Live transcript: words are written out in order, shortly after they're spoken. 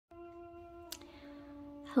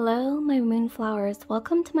Hello, my moonflowers.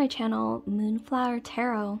 Welcome to my channel, Moonflower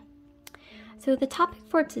Tarot. So the topic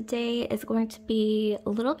for today is going to be a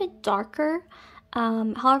little bit darker.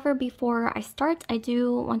 However, before I start, I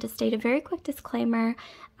do want to state a very quick disclaimer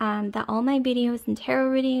that all my videos and tarot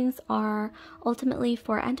readings are ultimately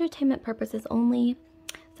for entertainment purposes only.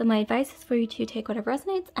 So my advice is for you to take whatever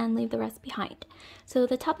resonates and leave the rest behind. So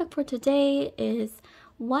the topic for today is,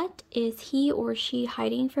 what is he or she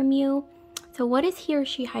hiding from you? So what is he or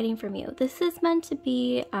she hiding from you? This is meant to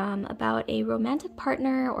be about a romantic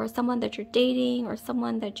partner or someone that you're dating or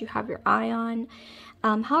someone that you have your eye on.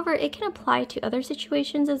 However, it can apply to other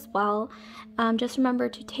situations as well. Just remember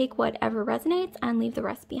to take whatever resonates and leave the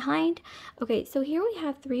rest behind. Okay, so here we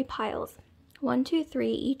have 3 piles. 1, 2,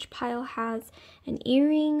 3. Each pile has an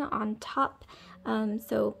earring on top.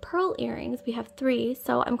 So pearl earrings, we have 3.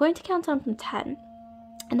 So I'm going to count down from 10.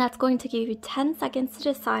 And that's going to give you 10 seconds to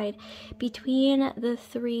decide between the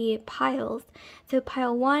 3 piles. So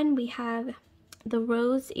pile 1, we have the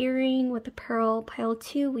rose earring with the pearl. Pile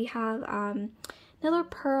 2, we have another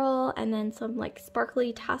pearl and then some like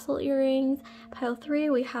sparkly tassel earrings. Pile 3,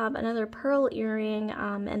 we have another pearl earring,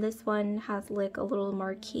 and this one has like a little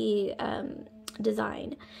marquee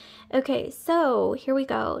design. Okay, so here we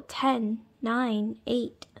go. 10, 9,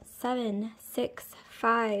 8, 7, 6,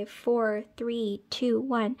 5, 4, 3, 2,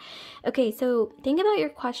 1. Okay, so think about your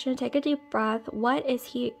question. Take a deep breath. What is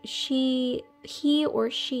he or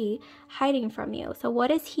she hiding from you? So what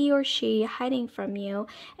is he or she hiding from you?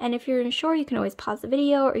 And if you're unsure, you can always pause the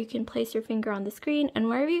video, or you can place your finger on the screen, and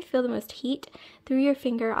wherever you feel the most heat through your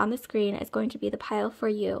finger on the screen is going to be the pile for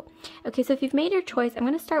you. Okay, so if you've made your choice, I'm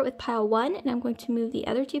going to start with pile 1, and I'm going to move the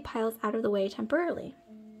other 2 piles out of the way temporarily.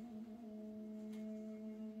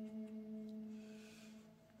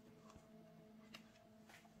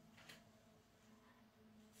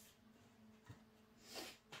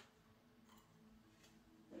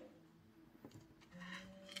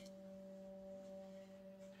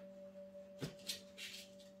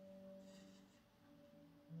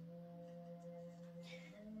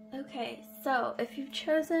 Okay, so if you've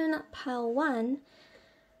chosen pile 1,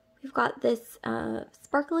 we've got this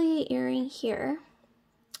sparkly earring here.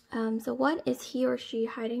 So what is he or she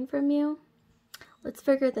hiding from you? Let's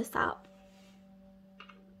figure this out.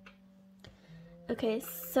 Okay,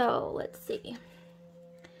 so let's see.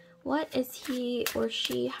 What is he or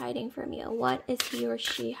she hiding from you? What is he or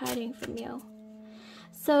she hiding from you?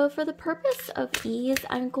 So for the purpose of ease,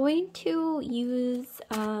 I'm going to use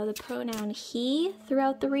the pronoun he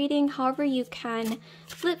throughout the reading. However, you can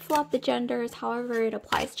flip-flop the genders, however it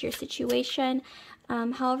applies to your situation.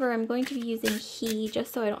 However, I'm going to be using he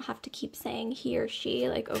just so I don't have to keep saying he or she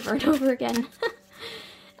like over and over again.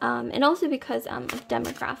 And also because of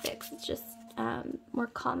demographics, it's just more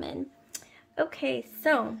common. Okay,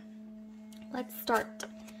 so let's start.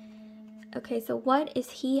 Okay, so what is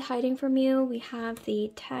he hiding from you? We have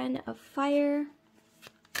the 10 of fire.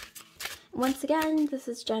 Once again, this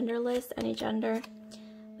is genderless, any gender.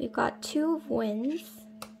 We've got 2 of wands.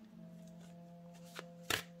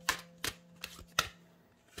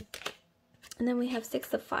 And then we have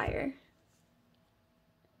 6 of fire.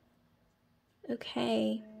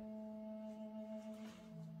 Okay.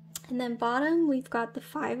 And then bottom, we've got the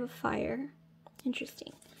 5 of fire.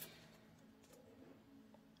 Interesting.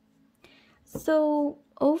 So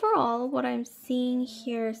overall, what I'm seeing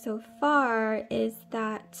here so far is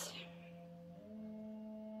that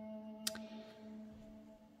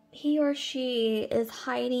he or she is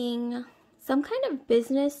hiding some kind of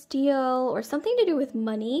business deal or something to do with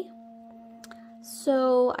money.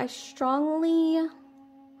 So I strongly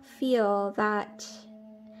feel that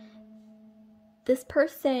this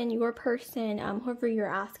person, your person, whoever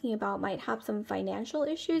you're asking about, might have some financial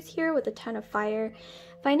issues here with the 10 of fire.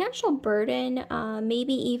 Financial burden,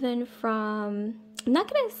 maybe even from, I'm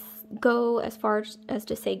not going to go as far as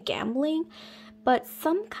to say gambling, but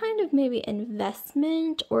some kind of maybe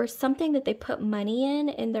investment or something that they put money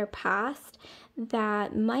in their past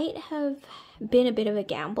that might have been a bit of a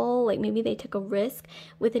gamble. Like maybe they took a risk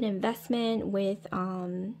with an investment, with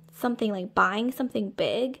something like buying something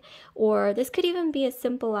big, or this could even be as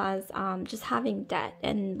simple as just having debt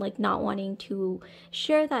and like not wanting to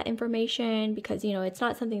share that information because, you know, it's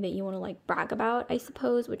not something that you want to like brag about, I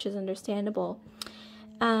suppose, which is understandable.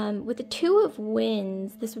 With the 2 of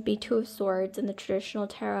wands, this would be 2 of swords in the traditional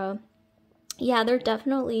tarot. Yeah, they're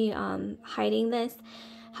definitely hiding this.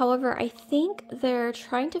 However, I think they're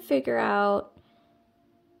trying to figure out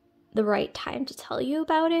the right time to tell you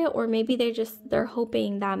about it, or maybe they're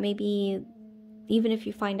hoping that maybe even if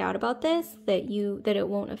you find out about this, that it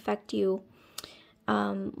won't affect you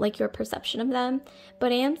like your perception of them.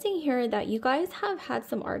 But I am seeing here that you guys have had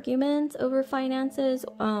some arguments over finances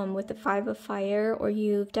with the 5 of Fire, or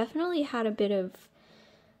you've definitely had a bit of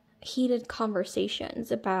heated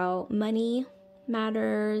conversations about money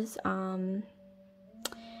matters,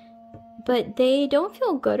 but they don't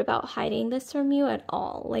feel good about hiding this from you at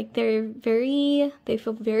all. Like they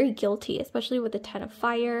feel very guilty, especially with the 10 of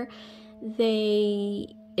Fire.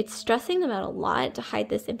 It's stressing them out a lot to hide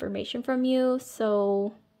this information from you.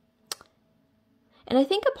 So, and I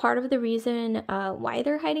think a part of the reason why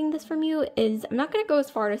they're hiding this from you is, I'm not going to go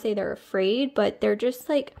as far to say they're afraid, but they're just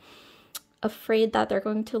like afraid that they're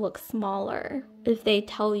going to look smaller if they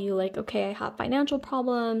tell you like, okay, I have financial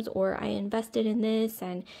problems, or I invested in this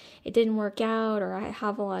and it didn't work out, or I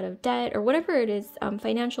have a lot of debt, or whatever it is,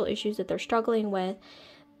 financial issues that they're struggling with.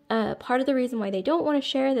 Part of the reason why they don't want to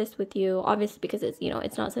share this with you, obviously because it's, you know,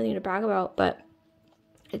 it's not something to brag about, but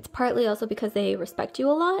it's partly also because they respect you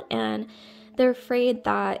a lot, and they're afraid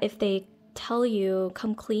that if they tell you,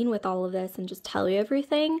 come clean with all of this and just tell you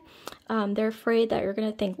everything, they're afraid that you're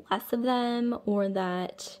going to think less of them, or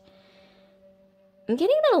that, I'm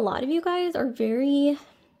getting that a lot of you guys are very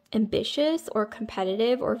ambitious or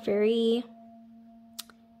competitive, or very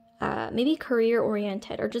maybe career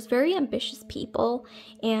oriented, or just very ambitious people,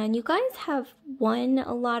 and you guys have won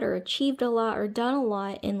a lot or achieved a lot or done a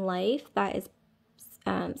lot in life that is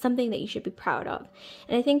something that you should be proud of.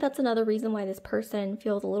 And I think that's another reason why this person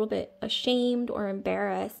feels a little bit ashamed or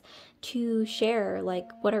embarrassed to share like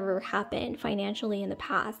whatever happened financially in the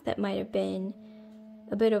past that might have been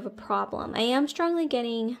a bit of a problem. I am strongly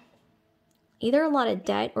getting either a lot of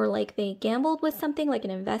debt, or like they gambled with something like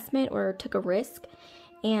an investment or took a risk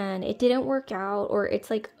and it didn't work out, or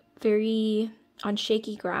it's like very on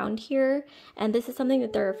shaky ground here, and this is something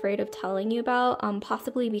that they're afraid of telling you about,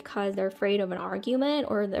 possibly because they're afraid of an argument,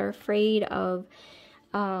 or they're afraid of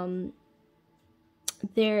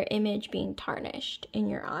their image being tarnished in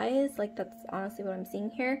your eyes. Like that's honestly what I'm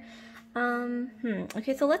seeing here.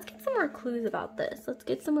 Okay, so let's get some more clues about this. Let's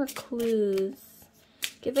get some more clues.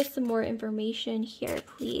 Give us some more information here,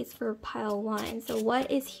 please, for pile 1. So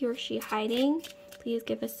what is he or she hiding? Please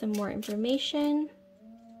give us some more information.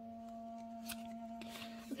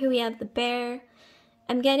 Okay, we have the Bear.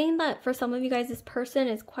 I'm getting that for some of you guys, this person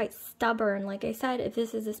is quite stubborn. Like I said, if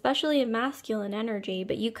this is especially a masculine energy,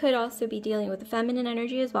 but you could also be dealing with the feminine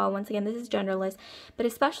energy as well. Once again, this is genderless, but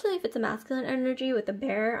especially if it's a masculine energy with the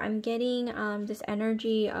Bear, I'm getting this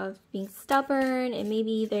energy of being stubborn, and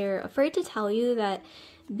maybe they're afraid to tell you that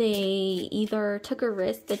they either took a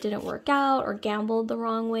risk that didn't work out, or gambled the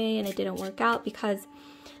wrong way and it didn't work out, because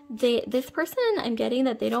this person, I'm getting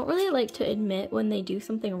that they don't really like to admit when they do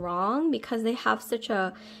something wrong, because they have such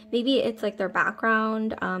a, maybe it's like their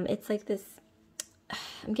background, it's like this,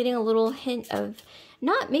 I'm getting a little hint of,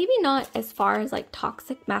 maybe not as far as like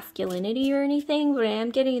toxic masculinity or anything, but I am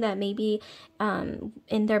getting that maybe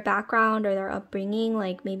in their background or their upbringing,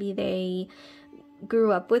 like maybe they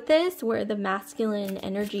grew up with this, where the masculine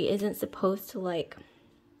energy isn't supposed to like,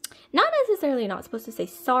 not necessarily not supposed to say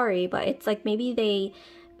sorry, but it's like maybe they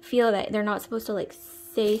feel that they're not supposed to like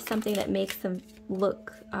say something that makes them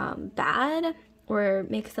look bad, or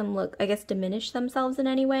makes them look, I guess, diminish themselves in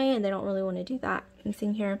any way, and they don't really want to do that. I'm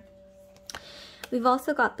seeing here. We've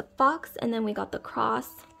also got the Fox, and then we got the Cross.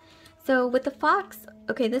 So with the Fox,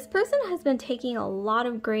 okay, this person has been taking a lot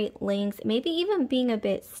of great lengths, maybe even being a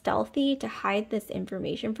bit stealthy to hide this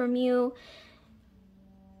information from you.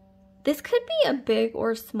 This could be a big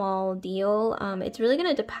or small deal. It's really going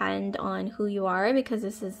to depend on who you are, because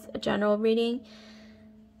this is a general reading.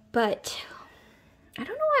 But I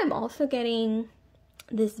don't know why I'm also getting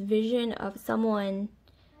this vision of someone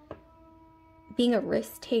being a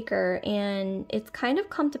risk taker, and it's kind of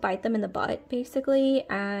come to bite them in the butt, basically.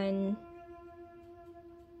 And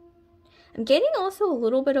I'm getting also a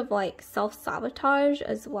little bit of like self-sabotage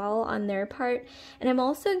as well on their part. And I'm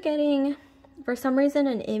also getting, for some reason,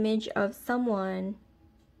 an image of someone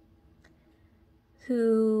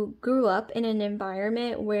who grew up in an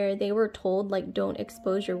environment where they were told, like, don't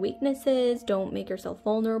expose your weaknesses, don't make yourself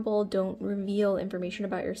vulnerable, don't reveal information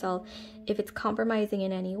about yourself if it's compromising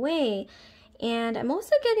in any way. And I'm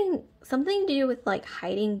also getting something to do with like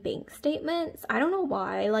hiding bank statements. I don't know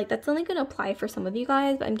why, like that's only going to apply for some of you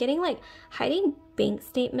guys, but I'm getting like hiding bank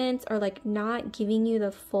statements, or like not giving you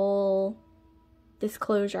the full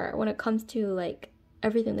disclosure when it comes to like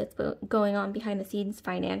everything that's going on behind the scenes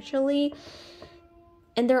financially.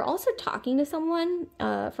 And they're also talking to someone,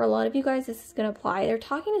 for a lot of you guys this is going to apply, they're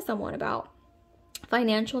talking to someone about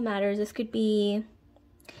financial matters. This could be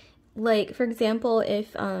like, for example,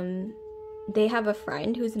 if they have a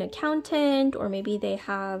friend who's an accountant, or maybe they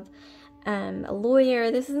have a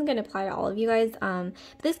lawyer. This isn't going to apply to all of you guys. But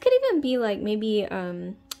this could even be like maybe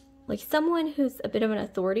like someone who's a bit of an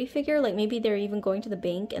authority figure. Like maybe they're even going to the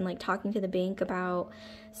bank and like talking to the bank about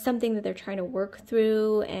something that they're trying to work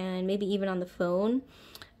through, and maybe even on the phone.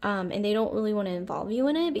 And they don't really want to involve you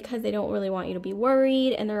in it because they don't really want you to be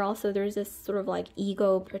worried. And there's this sort of like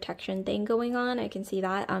ego protection thing going on. I can see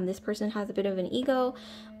that this person has a bit of an ego,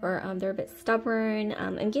 or they're a bit stubborn.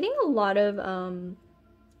 I'm getting a lot of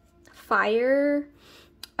fire.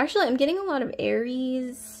 Actually, I'm getting a lot of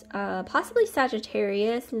Aries, possibly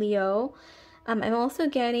Sagittarius, Leo. I'm also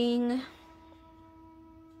getting,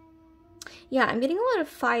 yeah, I'm getting a lot of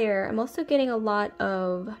fire. I'm also getting a lot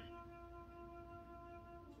of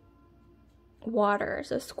water,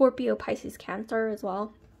 so Scorpio, Pisces, Cancer as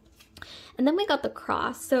well. And then we got the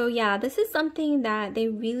cross. So yeah, this is something that they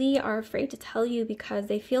really are afraid to tell you because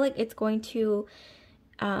they feel like it's going to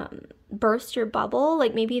burst your bubble.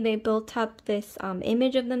 Like maybe they built up this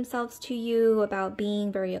image of themselves to you about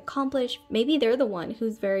being very accomplished. Maybe they're the one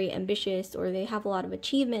who's very ambitious, or they have a lot of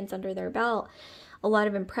achievements under their belt, a lot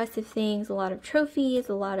of impressive things, a lot of trophies,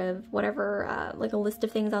 a lot of whatever, like a list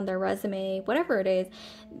of things on their resume, whatever it is.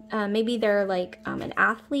 Maybe they're like an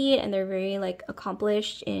athlete and they're very like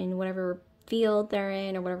accomplished in whatever field they're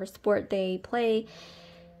in or whatever sport they play.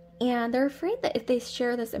 And they're afraid that if they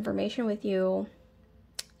share this information with you,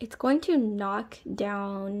 it's going to knock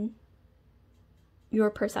down your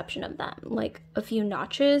perception of them like a few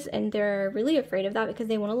notches. And they're really afraid of that because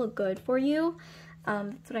they want to look good for you.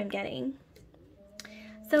 That's what I'm getting.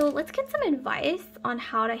 So let's get some advice on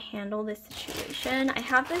how to handle this situation. I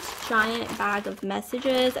have this giant bag of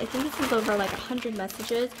messages. I think this is over like 100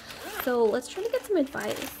 messages. So let's try to get some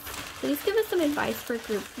advice. Please give us some advice for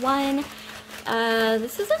group 1.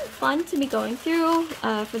 This isn't fun to be going through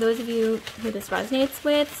for those of you who this resonates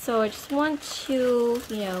with. So I just want to,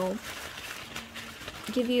 you know,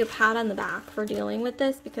 give you a pat on the back for dealing with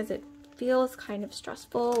this because it feels kind of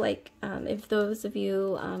stressful. Like if those of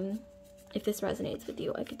you, if this resonates with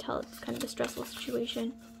you, I could tell it's kind of a stressful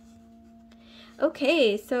situation.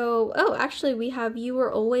 Okay, so, oh, actually we have you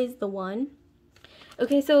were always the one.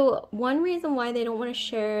 Okay, so one reason why they don't want to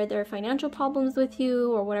share their financial problems with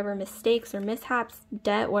you or whatever mistakes or mishaps,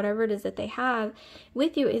 debt, whatever it is that they have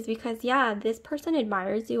with you is because, yeah, this person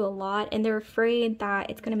admires you a lot and they're afraid that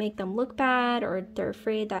it's going to make them look bad, or they're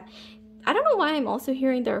afraid that, I don't know why I'm also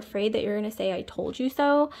hearing they're afraid that you're going to say, I told you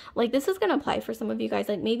so. Like, this is going to apply for some of you guys.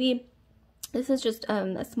 Like, maybe this is just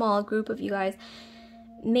a small group of you guys.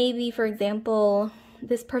 Maybe, for example,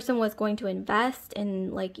 this person was going to invest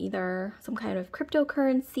in like either some kind of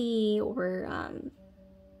cryptocurrency or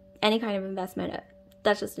any kind of investment.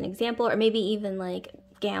 That's just an example. Or maybe even like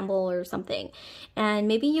gamble or something. And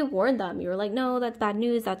maybe you warned them. You were like, no, that's bad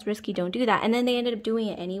news. That's risky. Don't do that. And then they ended up doing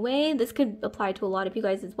it anyway. This could apply to a lot of you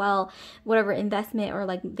guys as well. Whatever investment, or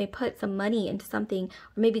like they put some money into something,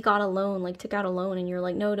 or maybe got a loan, like took out a loan, and you're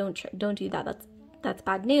like, no, don't do that. That's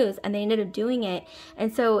bad news. And they ended up doing it.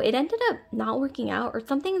 And so it ended up not working out, or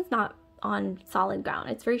something's not on solid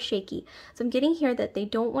ground. It's very shaky. So I'm getting here that they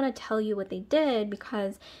don't want to tell you what they did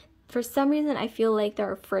because for some reason I feel like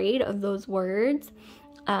they're afraid of those words,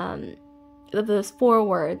 of those 4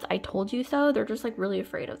 words, I told you so. They're just like really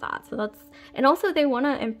afraid of that. So that's, and also they want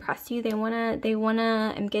to impress you. They want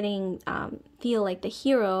to, I'm getting, feel like the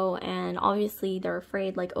hero. And obviously they're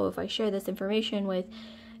afraid like, oh, if I share this information with,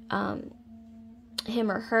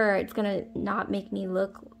 him or her, it's gonna not make me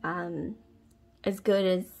look as good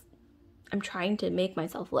as I'm trying to make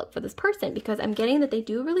myself look for this person, because I'm getting that they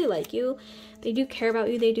do really like you, they do care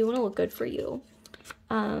about you, they do want to look good for you.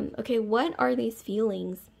 Okay, what are these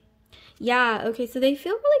feelings? Yeah, okay, so they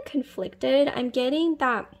feel really conflicted. I'm getting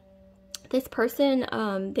that this person,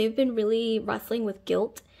 they've been really wrestling with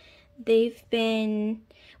guilt. They've been,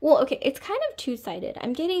 well, okay, it's kind of two-sided.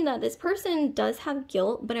 I'm getting that this person does have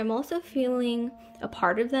guilt, but I'm also feeling a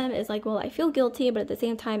part of them is like, well, I feel guilty, but at the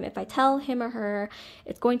same time, if I tell him or her,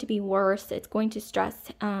 it's going to be worse. It's going to stress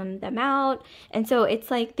them out. And so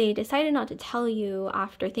it's like they decided not to tell you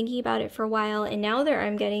after thinking about it for a while. And now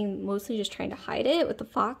I'm getting mostly just trying to hide it with the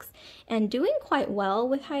fox and doing quite well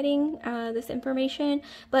with hiding this information.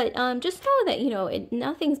 But just know that, you know,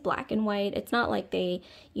 nothing's black and white. It's not like they,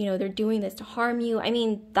 you know, they're doing this to harm you. I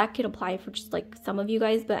mean, that could apply for just like some of you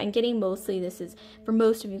guys, but I'm getting mostly this is, for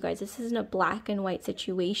most of you guys, this isn't a black and white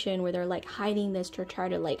situation where they're like hiding this to try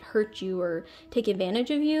to like hurt you or take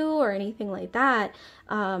advantage of you or anything like that.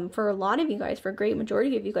 For a lot of you guys, for a great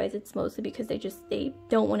majority of you guys, it's mostly because they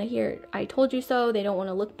don't want to hear I told you so. They don't want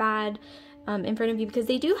to look bad in front of you, because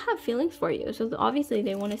they do have feelings for you. So obviously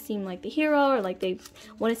they want to seem like the hero, or like they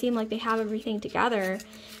want to seem like they have everything together,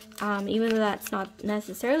 even though that's not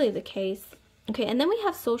necessarily the case. Okay, and then we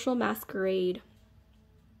have social masquerade.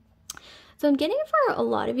 So I'm getting for a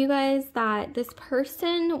lot of you guys that this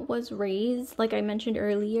person was raised, like I mentioned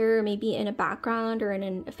earlier, maybe in a background or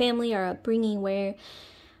in a family or upbringing where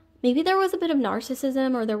maybe there was a bit of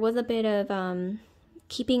narcissism, or there was a bit of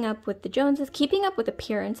keeping up with the Joneses. Keeping up with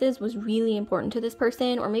appearances was really important to this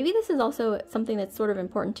person, or maybe this is also something that's sort of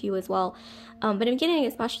important to you as well. But I'm getting,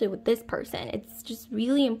 especially with this person, it's just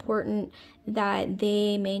really important that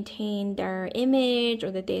they maintain their image,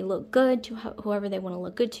 or that they look good to whoever they want to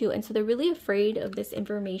look good to. And so they're really afraid of this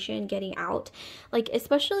information getting out. Like,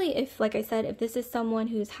 especially if, like I said, if this is someone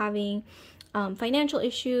who's having financial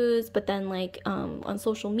issues, but then like on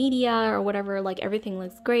social media or whatever, like everything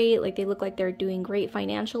looks great, like they look like they're doing great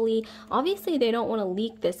financially. Obviously they don't want to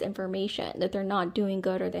leak this information that they're not doing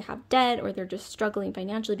good, or they have debt, or they're just struggling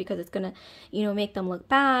financially, because it's gonna, you know, make them look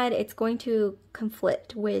bad. It's going to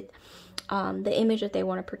conflict with the image that they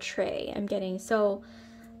want to portray. I'm getting so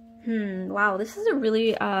wow, this is a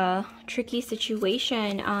really tricky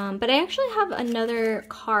situation, but I actually have another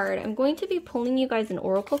card. I'm going to be pulling you guys an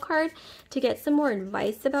oracle card to get some more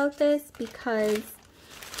advice about this, because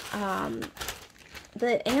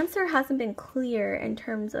the answer hasn't been clear in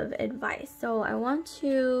terms of advice. So I want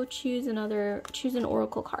to choose an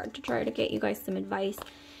oracle card to try to get you guys some advice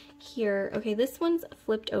here. Okay, this one's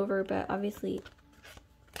flipped over, but obviously...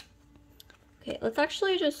 Okay, let's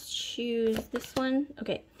actually just choose this one.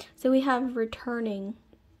 Okay, so we have returning.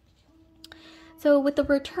 So with the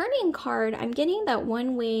returning card, I'm getting that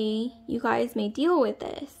one way you guys may deal with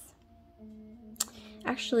this.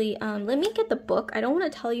 Actually, let me get the book. I don't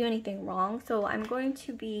want to tell you anything wrong, so I'm going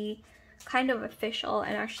to be kind of official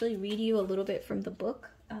and actually read you a little bit from the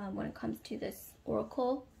book when it comes to this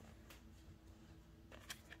oracle.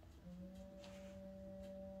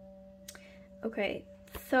 Okay,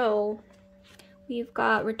 so... we've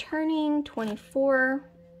got returning 24.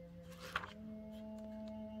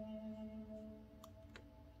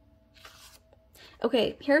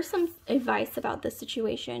 Okay, here's some advice about this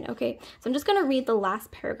situation. Okay, so I'm just going to read the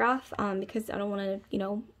last paragraph because I don't want to, you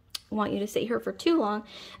know, want you to sit here for too long.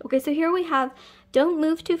 Okay, so here we have, don't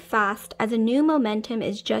move too fast as a new momentum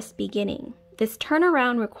is just beginning. This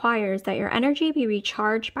turnaround requires that your energy be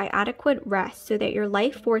recharged by adequate rest so that your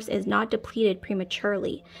life force is not depleted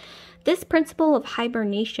prematurely. This principle of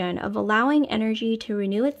hibernation, of allowing energy to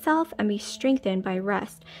renew itself and be strengthened by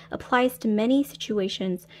rest, applies to many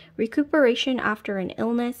situations: recuperation after an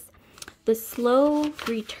illness, the slow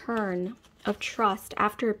return of trust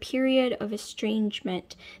after a period of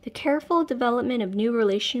estrangement, the careful development of new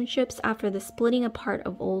relationships after the splitting apart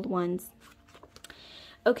of old ones.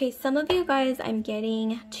 Okay, some of you guys, I'm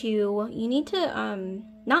getting to, you need to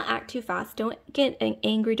not act too fast. Don't get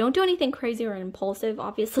angry. Don't do anything crazy or impulsive,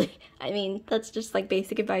 obviously. I mean, that's just like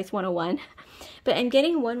basic advice 101. But I'm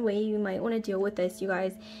getting one way you might want to deal with this, you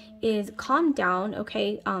guys, is calm down,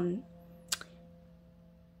 okay?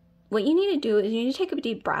 What you need to do is you need to take a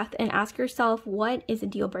deep breath and ask yourself what is a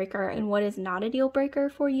deal breaker and what is not a deal breaker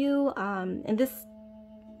for you. And this,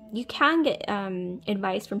 you can get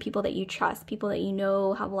advice from people that you trust, people that you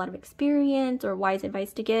know have a lot of experience or wise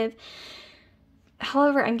advice to give.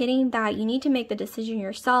 However, I'm getting that you need to make the decision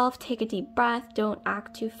yourself. Take a deep breath. Don't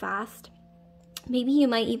act too fast. Maybe you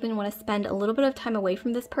might even want to spend a little bit of time away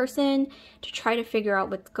from this person to try to figure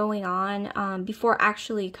out what's going on before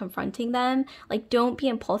actually confronting them. Like, don't be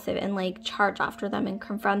impulsive and like charge after them and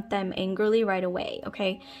confront them angrily right away,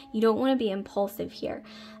 okay? You don't want to be impulsive here.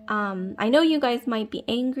 I know you guys might be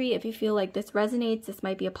angry. If you feel like this resonates, this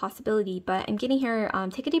might be a possibility, but I'm getting here,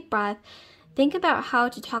 take a deep breath. Think about how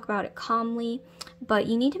to talk about it calmly, but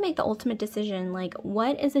you need to make the ultimate decision, like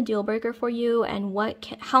what is a deal breaker for you and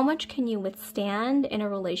how much can you withstand in a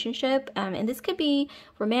relationship, and this could be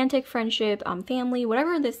romantic, friendship, family,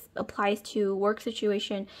 whatever this applies to, work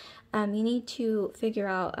situation. You need to figure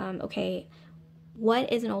out, okay,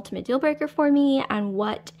 what is an ultimate deal breaker for me and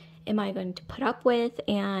what am I going to put up with,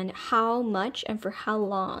 and how much and for how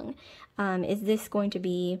long is this going to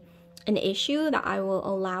be an issue that I will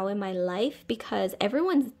allow in my life, because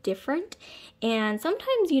everyone's different. And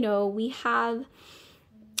sometimes, you know, we have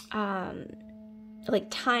like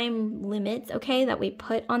time limits, okay, that we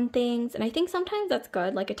put on things, and I think sometimes that's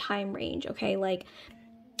good, like a time range, okay, like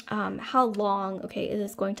how long, okay, is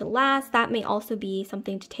this going to last? That may also be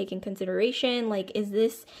something to take in consideration. Like, is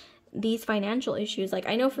these financial issues, like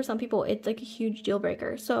I know for some people it's like a huge deal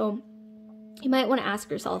breaker, so you might want to ask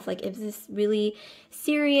yourself, like, is this really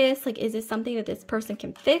serious? Like, is this something that this person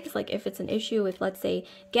can fix? Like, if it's an issue with, let's say,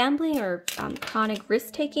 gambling or chronic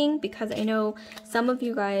risk-taking, because I know some of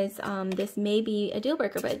you guys, this may be a deal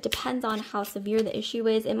breaker, but it depends on how severe the issue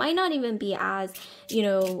is. It might not even be as, you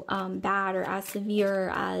know, bad or as severe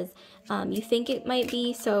as you think it might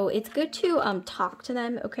be. So it's good to talk to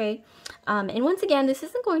them, okay? And once again, this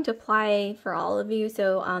isn't going to apply for all of you,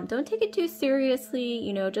 so don't take it too seriously,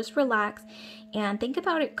 you know, just relax and think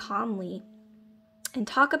about it calmly and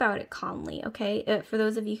talk about it calmly, okay? For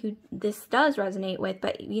those of you who this does resonate with,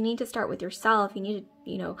 but you need to start with yourself. You need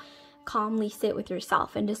to, you know, calmly sit with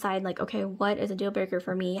yourself and decide, like, okay, what is a deal breaker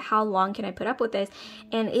for me? How long can I put up with this?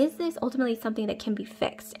 And is this ultimately something that can be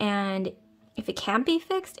fixed? And if it can't be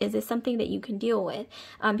fixed, is this something that you can deal with?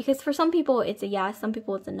 Because for some people it's a yes, some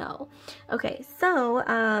people it's a no. Okay, so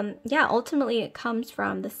yeah, ultimately it comes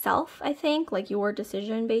from the self, I think, like your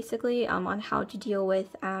decision basically on how to deal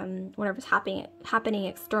with whatever's happening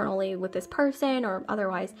externally with this person or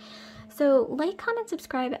otherwise. So like, comment,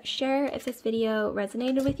 subscribe, share if this video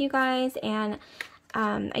resonated with you guys, and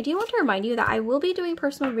I do want to remind you that I will be doing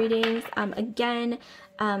personal readings again.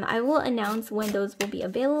 I will announce when those will be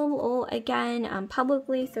available again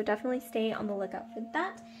publicly, so definitely stay on the lookout for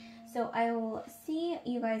that. So I will see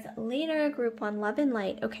you guys later. Group 1, love and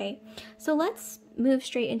light. Okay, so let's move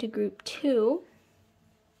straight into group 2.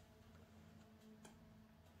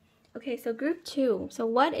 Okay, so group 2. So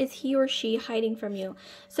what is he or she hiding from you?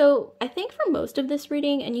 So I think for most of this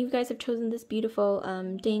reading, and you guys have chosen this beautiful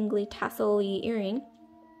dangly tassel-y earring.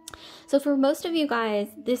 So for most of you guys,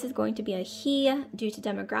 this is going to be a he due to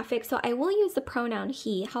demographic. So I will use the pronoun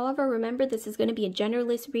he. However, remember, this is going to be a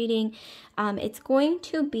genderless reading. It's going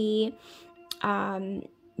to be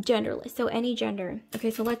genderless, so any gender.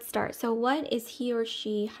 Okay, so let's start. So what is he or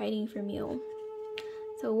she hiding from you?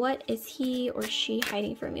 So what is he or she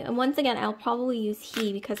hiding from you? And once again, I'll probably use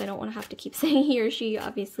he because I don't want to have to keep saying he or she,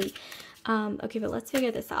 obviously. Okay, but let's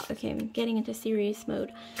figure this out. Okay, I'm getting into serious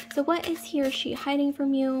mode. So what is he or she hiding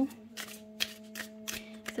from you?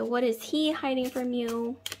 So what is he hiding from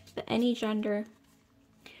you? Any gender.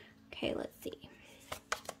 Okay, let's see.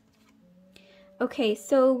 Okay,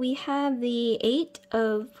 so we have the 8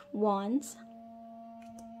 of Wands.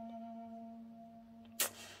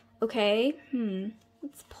 Okay,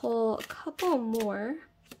 let's pull a couple more.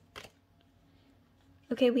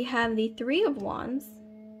 Okay, we have the 3 of Wands.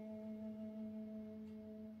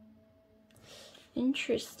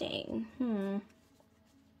 Interesting. And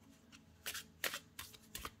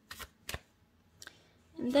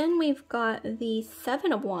then we've got the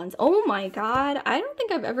 7 of Wands. Oh my god, I don't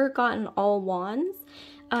think I've ever gotten all wands.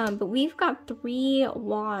 But we've got 3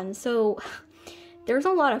 wands. So there's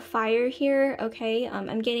a lot of fire here, okay?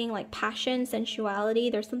 I'm getting like passion,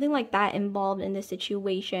 sensuality. There's something like that involved in this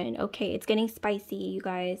situation. Okay, it's getting spicy, you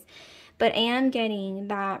guys. But I am getting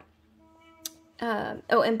that.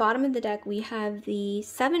 Oh, and bottom of the deck, we have the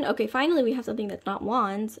 7. Okay, finally we have something that's not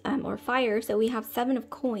wands or fire. So we have 7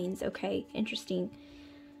 of coins. Okay, interesting.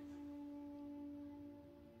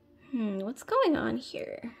 What's going on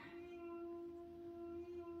here?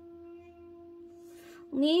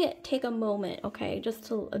 Let me take a moment, okay, just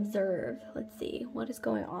to observe. Let's see, what is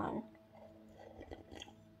going on?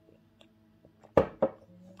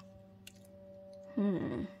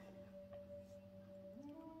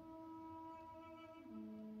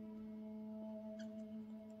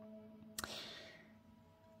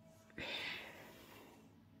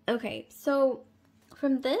 Okay, so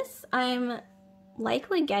from this, I'm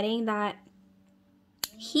likely getting that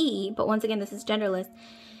he, but once again, this is genderless,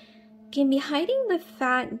 can be hiding the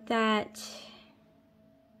fact that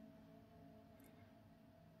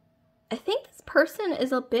I think this person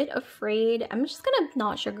is a bit afraid. I'm just gonna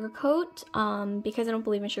not sugarcoat because I don't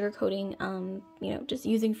believe in sugarcoating. You know, just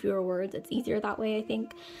using fewer words. It's easier that way, I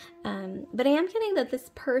think. But I am getting that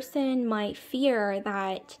this person might fear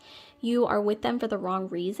that you are with them for the wrong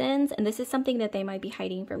reasons, and this is something that they might be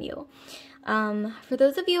hiding from you. For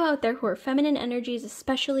those of you out there who are feminine energies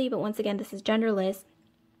especially, but once again, this is genderless,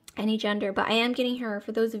 any gender, but I am getting here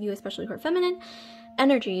for those of you especially who are feminine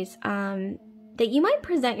energies, that you might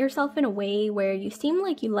present yourself in a way where you seem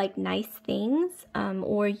like you like nice things,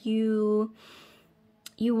 or you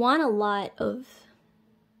want a lot of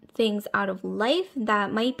things out of life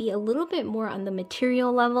that might be a little bit more on the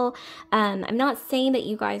material level. I'm not saying that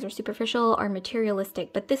you guys are superficial or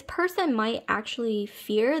materialistic, but this person might actually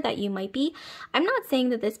fear that you might be. I'm not saying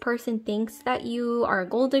that this person thinks that you are a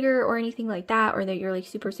gold digger or anything like that, or that you're like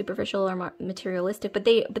super superficial or materialistic, but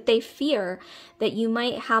they fear that you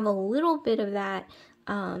might have a little bit of that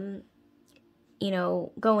you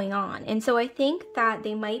know, going on. And so I think that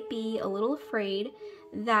they might be a little afraid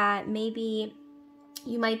that maybe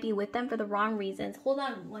you might be with them for the wrong reasons. Hold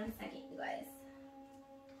on one second, you guys.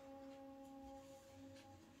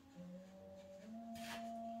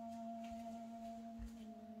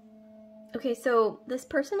 Okay, so this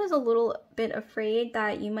person is a little bit afraid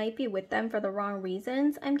that you might be with them for the wrong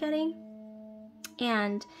reasons, I'm getting.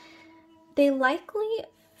 And they likely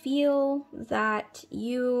feel that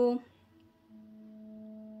they're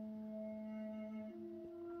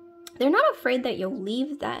not afraid that you'll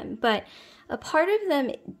leave them, but a part of them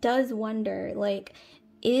does wonder, like,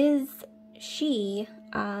 is she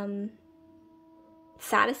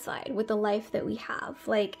satisfied with the life that we have?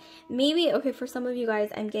 Like, maybe, okay, for some of you guys,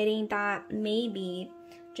 I'm getting that maybe,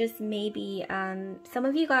 just maybe, some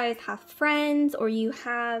of you guys have friends, or you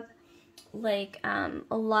have like a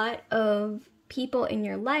lot of people in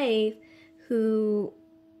your life who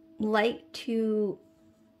like to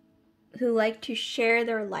share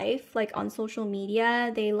their life, like, on social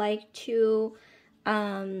media. They like to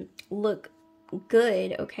look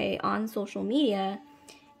good, okay, on social media.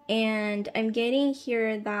 And I'm getting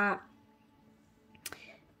here that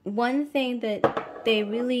one thing that they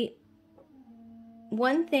really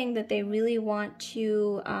want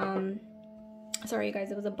to, sorry you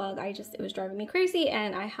guys, it was a bug. It was driving me crazy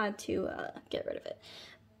and I had to get rid of it.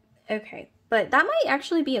 Okay, but that might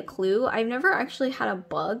actually be a clue. I've never actually had a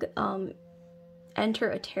bug enter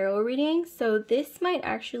a tarot reading, so this might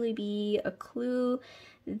actually be a clue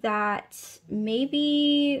that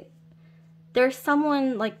maybe there's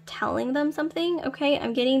someone, like, telling them something, okay?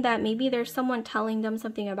 I'm getting that maybe there's someone telling them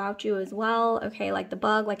something about you as well, okay? Like the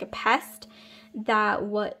bug, like a pest, that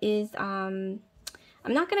what is, I'm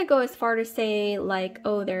not gonna go as far to say, like,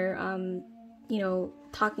 oh, they're, you know,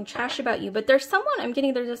 talking trash about you, but there's someone, I'm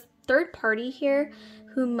getting, there's this third party here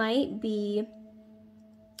who might be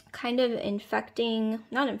kind of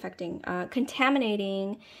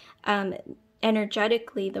contaminating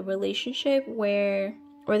energetically the relationship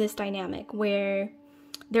or this dynamic, where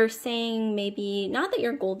they're saying maybe, not that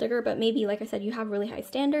you're a gold digger, but maybe, like I said, you have really high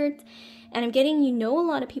standards. And I'm getting, you know, a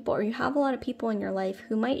lot of people, or you have a lot of people in your life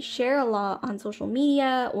who might share a lot on social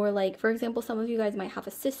media, or, like, for example, some of you guys might have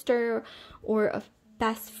a sister or a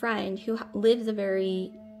best friend who lives a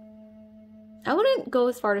very, I wouldn't go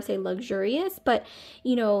as far to say luxurious, but,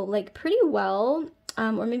 you know, like, pretty well,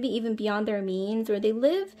 or maybe even beyond their means, or they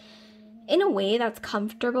live in a way that's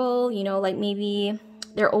comfortable, you know, like, maybe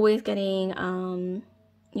they're always getting,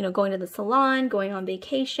 you know, going to the salon, going on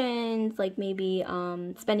vacations, like, maybe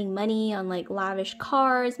spending money on, like, lavish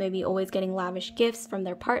cars, maybe always getting lavish gifts from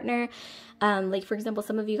their partner. Like, for example,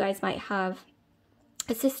 some of you guys might have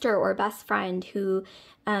a sister or a best friend who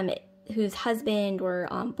whose husband or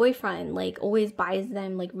boyfriend, like, always buys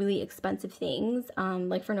them, like, really expensive things,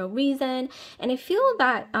 like, for no reason. And I feel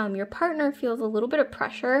that your partner feels a little bit of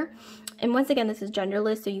pressure. And once again, this is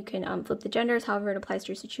genderless, so you can flip the genders however it applies to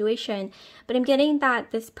your situation. But I'm getting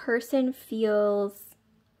that this person feels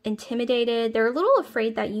intimidated. They're a little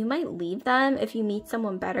afraid that you might leave them if you meet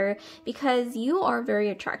someone better, because you are very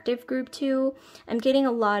attractive, group 2. I'm getting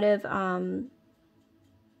a lot of,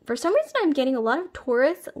 for some reason, I'm getting a lot of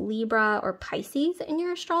Taurus, Libra, or Pisces in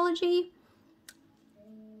your astrology,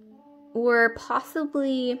 or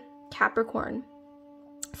possibly Capricorn.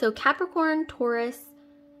 So Capricorn, Taurus,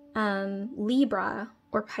 Libra,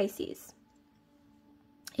 or Pisces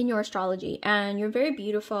in your astrology, and you're very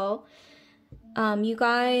beautiful. You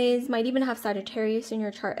guys might even have Sagittarius in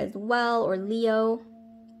your chart as well, or Leo.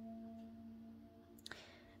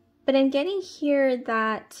 But I'm getting here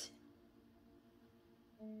that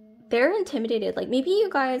they're intimidated. Like, maybe you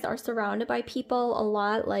guys are surrounded by people a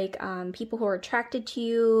lot, like people who are attracted to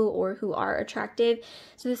you or who are attractive.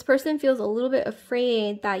 So this person feels a little bit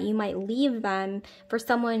afraid that you might leave them for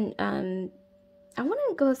someone, I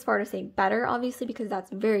wouldn't go as far to say better, obviously, because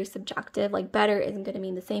that's very subjective. Like, better isn't going to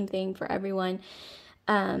mean the same thing for everyone.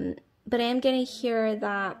 But I am going to hear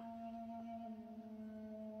that,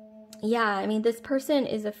 yeah, I mean, this person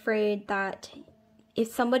is afraid that if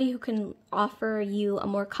somebody who can offer you a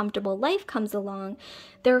more comfortable life comes along,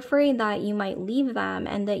 they're afraid that you might leave them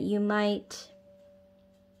and that you might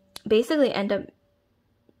basically end up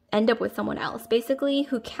with someone else, basically,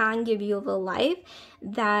 who can give you the life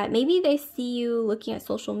that maybe they see you looking at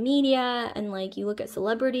social media, and, like, you look at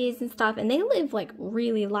celebrities and stuff, and they live, like,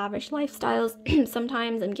 really lavish lifestyles.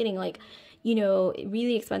 Sometimes I'm getting, like, you know,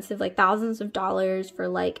 really expensive, like, thousands of dollars for,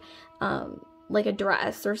 like a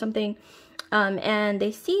dress or something. And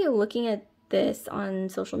they see you looking at this on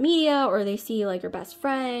social media, or they see, like, your best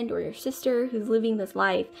friend or your sister who's living this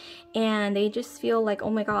life, and they just feel like, oh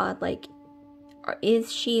my god, like,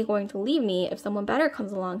 is she going to leave me if someone better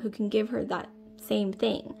comes along who can give her that same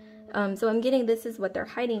thing? So I'm getting this is what they're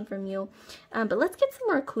hiding from you. But let's get some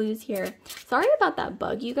more clues here. Sorry about that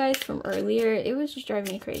bug, you guys, from earlier. It was just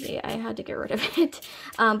driving me crazy. I had to get rid of it.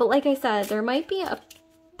 But like I said, there might be a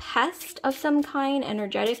pest of some kind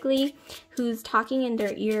energetically who's talking in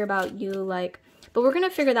their ear about you, like, but we're gonna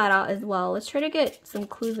figure that out as well. Let's try to get some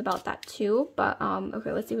clues about that too. But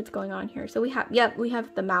okay, let's see what's going on here. So we have, yep, we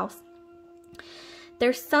have the mouse.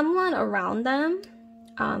 There's someone around them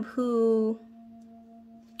who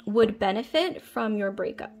would benefit from your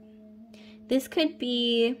breakup. This could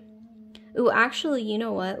be, oh, actually, you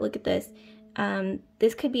know what? Look at this.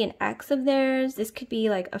 This could be an ex of theirs. This could be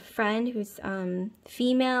like a friend who's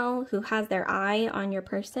female who has their eye on your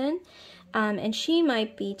person. And she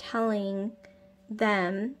might be telling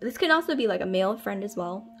them, this could also be like a male friend as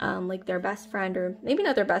well, like their best friend, or maybe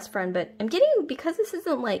not their best friend, but I'm getting, because this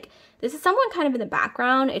isn't like, this is someone kind of in the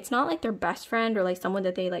background, it's not like their best friend or like someone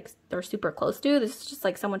that they're super close to. This is just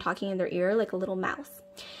like someone talking in their ear, like a little mouse.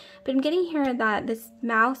 But I'm getting here that this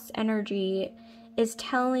mouse energy is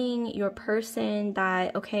telling your person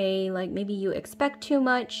that, okay, like maybe you expect too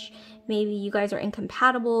much, maybe you guys are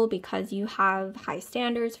incompatible because you have high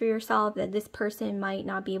standards for yourself that this person might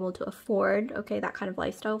not be able to afford, okay, that kind of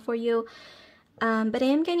lifestyle for you. But I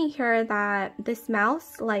am getting here that this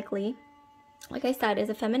mouse likely, like I said, is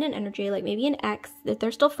a feminine energy, like maybe an ex that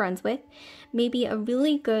they're still friends with, maybe a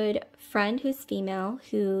really good friend who's female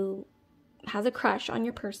who has a crush on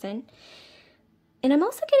your person. And I'm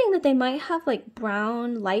also getting that they might have like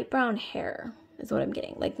light brown hair is what I'm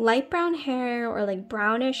getting. Like light brown hair or like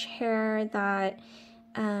brownish hair that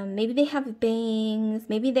maybe they have bangs,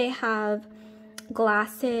 maybe they have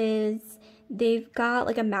glasses. They've got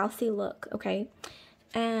like a mousy look, okay?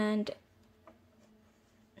 And,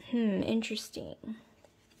 interesting.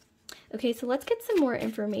 Okay, so let's get some more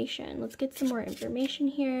information. Let's get some more information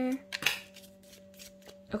here.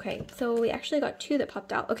 Okay, so we actually got two that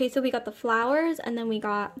popped out. Okay, so we got the flowers and then we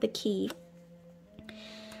got the key.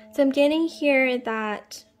 So I'm getting here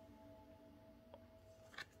that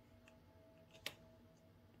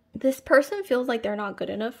this person feels like they're not good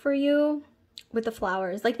enough for you with the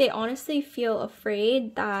flowers. Like they honestly feel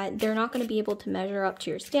afraid that they're not going to be able to measure up to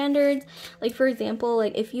your standards. Like for example,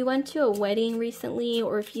 like if you went to a wedding recently,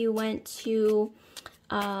 or if you went to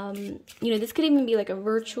you know, this could even be like a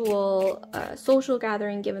virtual social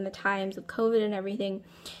gathering given the times of COVID and everything,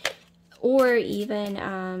 or even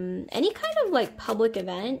any kind of like public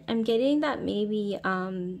event. I'm getting that maybe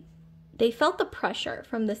they felt the pressure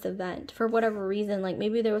from this event for whatever reason. Like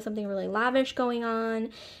maybe there was something really lavish going on,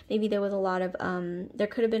 maybe there was a lot of there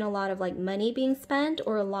could have been a lot of like money being spent,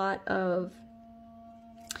 or a lot of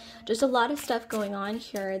just a lot of stuff going on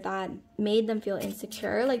here that made them feel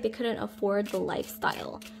insecure, like they couldn't afford the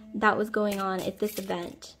lifestyle that was going on at this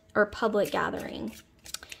event or public gathering.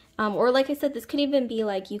 Or like I said, this could even be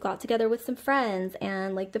like you got together with some friends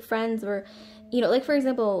and like the friends were, you know, like for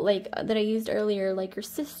example, like that I used earlier, like your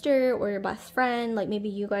sister or your best friend, like maybe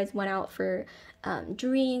you guys went out for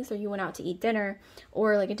drinks, or you went out to eat dinner,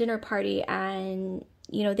 or like a dinner party, and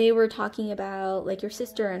you know, they were talking about like your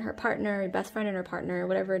sister and her partner, your best friend and her partner,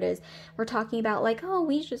 whatever it is, we're talking about like, oh,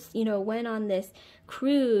 we just, you know, went on this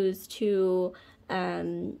cruise to,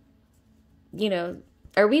 you know,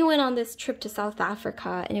 or we went on this trip to South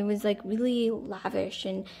Africa, and it was like really lavish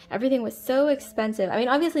and everything was so expensive. I mean,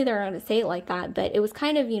 obviously they're not going to say it like that, but it was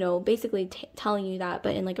kind of, you know, basically telling you that,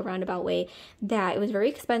 but in like a roundabout way, that it was very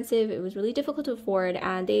expensive, it was really difficult to afford,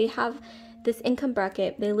 and they have this income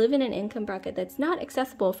bracket, they live in an income bracket that's not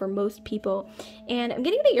accessible for most people. And I'm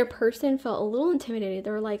getting that your person felt a little intimidated. They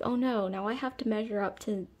were like, oh no, now I have to measure up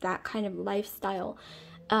to that kind of lifestyle.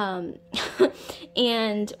 And,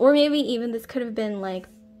 or maybe even this could have been like,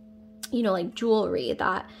 you know, like jewelry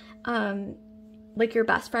that, like your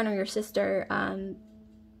best friend or your sister,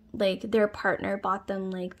 like their partner bought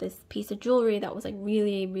them like this piece of jewelry that was like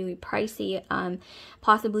really, really pricey,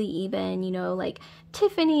 possibly even, you know, like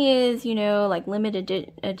Tiffany's, you know, like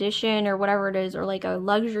limited edition or whatever it is, or like a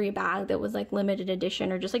luxury bag that was like limited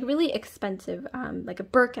edition, or just like really expensive, like a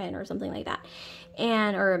Birkin or something like that,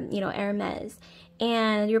 and, or, you know, Hermes.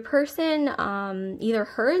 And your person either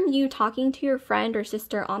heard you talking to your friend or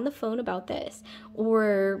sister on the phone about this,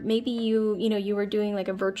 or maybe you know, you were doing like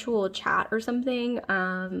a virtual chat or something,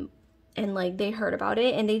 and like they heard about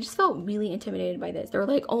it and they just felt really intimidated by this. They were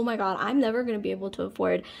like, oh my god, I'm never gonna be able to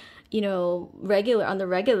afford, you know,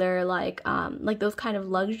 regular like those kind of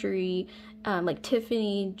luxury like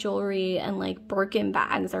Tiffany jewelry and like Birkin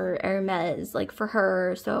bags or Hermes like for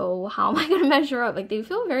her, so how am I gonna measure up? Like they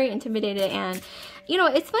feel very intimidated. And you know,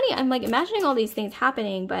 it's funny, I'm like imagining all these things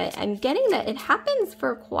happening, but I'm getting that it happens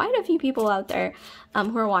for quite a few people out there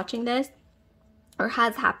who are watching this, or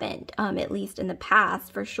has happened at least in the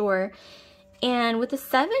past for sure. And with the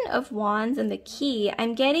 7 of Wands and the key,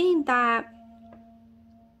 I'm getting that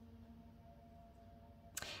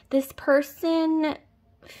this person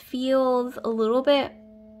feels a little bit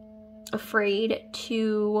afraid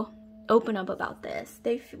to open up about this.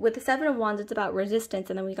 With the 7 of Wands, it's about resistance,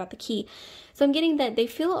 and then we got the key. So I'm getting that they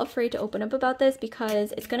feel afraid to open up about this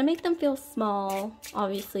because it's going to make them feel small.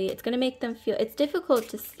 Obviously, it's going to make them feel, it's difficult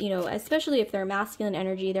to, you know, especially if they're masculine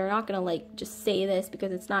energy, they're not going to like just say this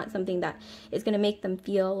because it's not something that is going to make them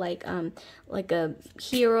feel like a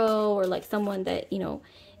hero or like someone that, you know,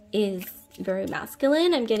 is very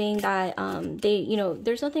masculine. I'm getting that they, you know,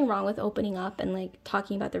 there's nothing wrong with opening up and like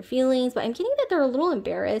talking about their feelings, but I'm getting that they're a little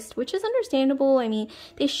embarrassed, which is understandable. I mean,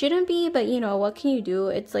 they shouldn't be, but you know, what can you do?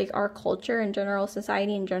 It's like our culture in general,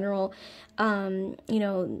 society in general. You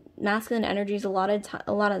know, masculine energies a lot of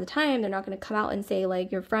the time, they're not going to come out and say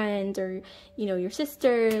like your friends or, you know, your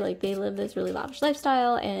sister, like they live this really lavish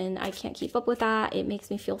lifestyle and I can't keep up with that. It makes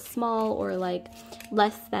me feel small or like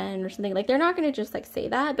less than or something. Like they're not going to just like say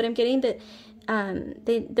that, but I'm getting that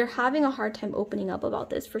they're having a hard time opening up about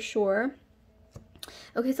this for sure.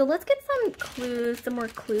 Okay, so let's get some clues, some more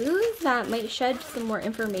clues that might shed some more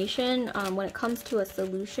information when it comes to a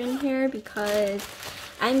solution here, because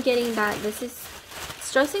I'm getting that this is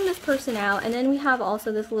stressing this person out. And then we have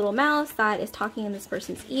also this little mouse that is talking in this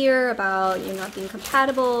person's ear about you not being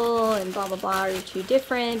compatible and blah, blah, blah, you're too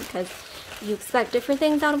different because you expect different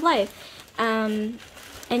things out of life.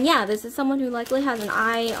 And yeah, this is someone who likely has an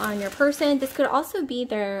eye on your person. This could also be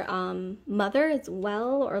their mother as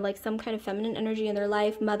well, or like some kind of feminine energy in their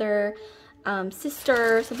life, mother,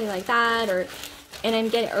 sister, something like that.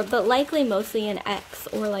 But likely mostly an ex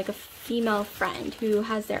or like a female friend who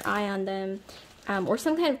has their eye on them, or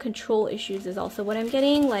some kind of control issues is also what I'm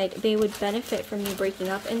getting. Like they would benefit from you breaking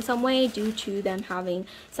up in some way due to them having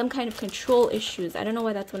some kind of control issues. I don't know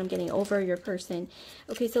why that's what I'm getting over your person.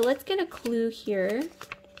 Okay, so let's get a clue here.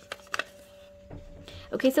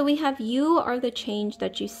 Okay, so we have you are the change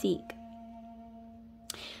that you seek.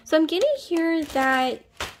 So I'm getting here that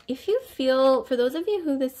if you feel, for those of you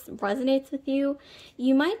who this resonates with you,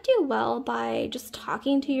 you might do well by just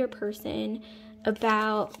talking to your person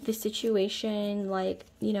about the situation. Like,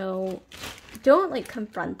 you know, don't like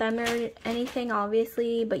confront them or anything,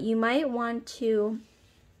 obviously, but you might want to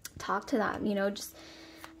talk to them, you know, just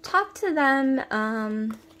talk to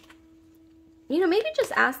them. You know, maybe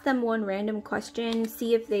just ask them one random question,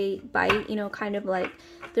 see if they bite, you know, kind of like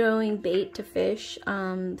throwing bait to fish,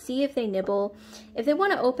 see if they nibble. If they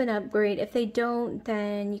want to open up, great. If they don't,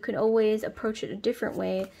 then you can always approach it a different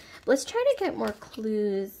way. Let's try to get more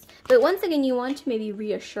clues. But once again, you want to maybe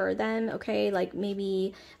reassure them, okay? Like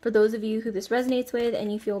maybe for those of you who this resonates with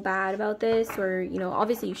and you feel bad about this, or, you know,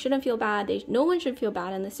 obviously you shouldn't feel bad. No one should feel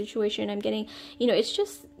bad in this situation. I'm getting, you know, it's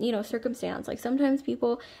just, you know, circumstance. Like sometimes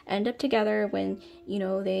people end up together when, you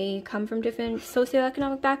know, they come from different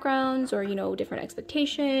socioeconomic backgrounds or, you know, different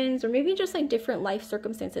expectations or maybe just like different life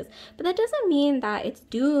circumstances. But that doesn't mean that it's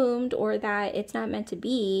doomed or that it's not meant to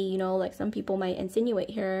be, you know, like some people might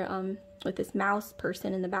insinuate here, with this mouse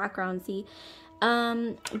person in the background, see.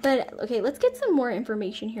 But okay, let's get some more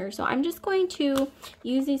information here. So I'm just going to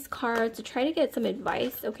use these cards to try to get some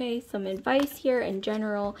advice, okay? Some advice here in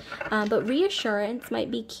general, but reassurance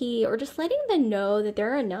might be key, or just letting them know that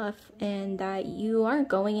they're enough and that you aren't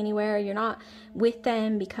going anywhere. You're not with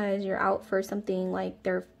them because you're out for something, like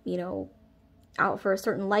they're, you know, out for a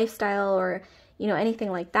certain lifestyle or, you know, anything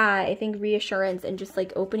like that. I think reassurance and just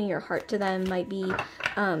like opening your heart to them might be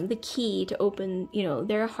the key to open, you know,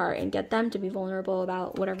 their heart and get them to be vulnerable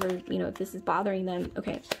about whatever, you know, if this is bothering them.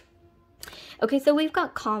 Okay. Okay, so we've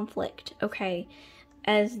got conflict, okay,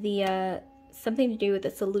 as the something to do with the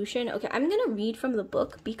solution. Okay, I'm gonna read from the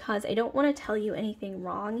book because I don't want to tell you anything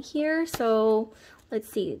wrong here. So let's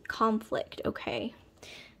see, conflict. Okay,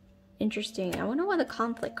 interesting. I wonder why the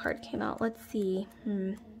conflict card came out. Let's see.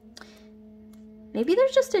 Maybe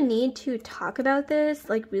there's just a need to talk about this,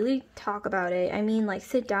 like really talk about it. I mean, like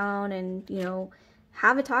sit down and, you know,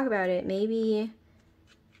 have a talk about it. Maybe,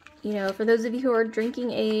 you know, for those of you who are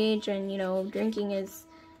drinking age and, you know, drinking is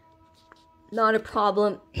not a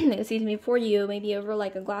problem, excuse me, for you, maybe over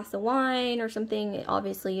like a glass of wine or something.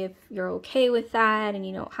 Obviously, if you're okay with that and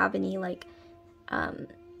you don't have any like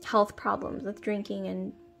health problems with drinking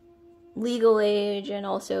and legal age, and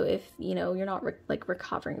also if you know you're not like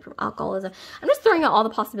recovering from alcoholism. I'm just throwing out all the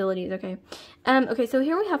possibilities. Okay. Okay, so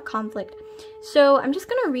here we have conflict. So I'm just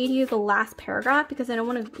gonna read you the last paragraph because I don't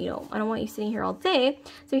want to, you know, I don't want you sitting here all day.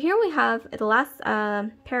 So here we have the last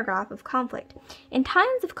paragraph of conflict. In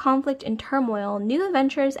times of conflict and turmoil, new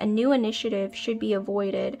adventures and new initiatives should be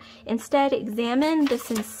avoided. Instead, examine the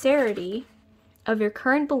sincerity of your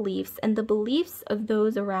current beliefs and the beliefs of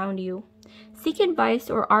those around you. Seek advice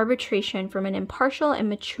or arbitration from an impartial and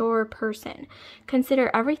mature person.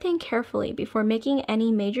 Consider everything carefully before making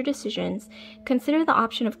any major decisions. Consider the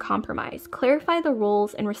option of compromise. Clarify the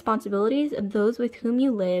roles and responsibilities of those with whom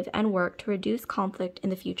you live and work to reduce conflict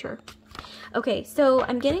in the future. Okay, so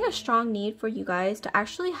I'm getting a strong need for you guys to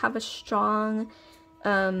actually have a strong,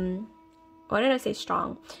 why did I say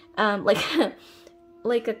strong?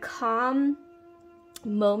 Like a calm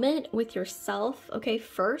moment with yourself, okay,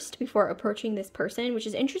 first before approaching this person, which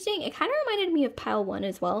is interesting. It kind of reminded me of pile 1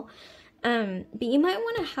 as well. But you might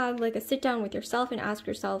want to have like a sit down with yourself and ask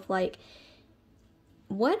yourself, like,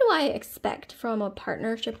 what do I expect from a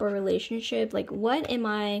partnership or relationship? Like, what am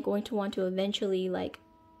I going to want to eventually, like,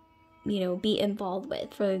 you know, be involved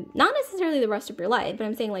with for not necessarily the rest of your life, but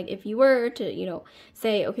I'm saying, like, if you were to, you know,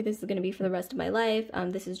 say, okay, this is going to be for the rest of my life,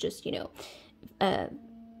 this is just, you know,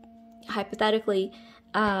 hypothetically,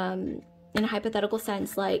 in a hypothetical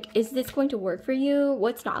sense, like, is this going to work for you?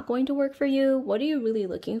 What's not going to work for you? What are you really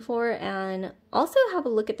looking for? And also have a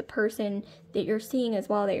look at the person that you're seeing as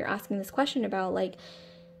well, that you're asking this question about. Like,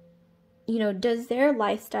 you know, does their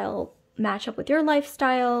lifestyle match up with your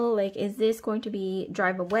lifestyle? Like, is this going to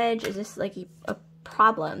drive a wedge? Is this like a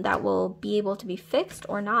problem that will be able to be fixed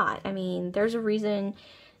or not? I mean, there's a reason,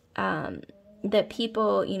 that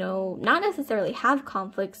people, you know, not necessarily have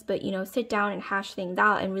conflicts, but, you know, sit down and hash things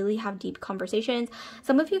out and really have deep conversations.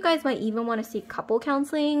 Some of you guys might even want to seek couples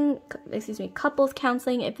counseling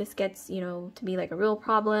if this gets, you know, to be like a real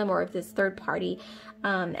problem, or if this third party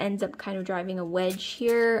ends up kind of driving a wedge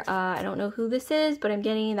here. I don't know who this is, but I'm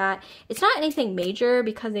getting that it's not anything major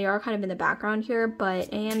because they are kind of in the background here,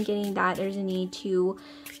 but I am getting that there's a need to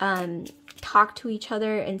talk to each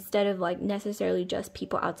other instead of like necessarily just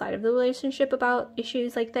people outside of the relationship about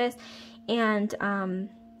issues like this. And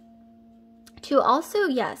to also,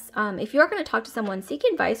 yes, if you're going to talk to someone, seek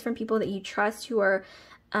advice from people that you trust, who are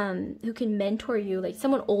who can mentor you, like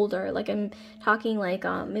someone older. Like, I'm talking like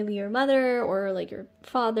maybe your mother, or like your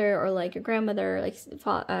father, or like your grandmother, like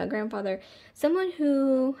grandfather, someone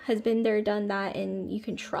who has been there, done that, and you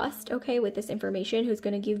can trust, okay, with this information, who's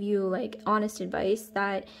going to give you like honest advice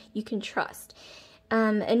that you can trust.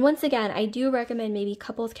 And once again, I do recommend maybe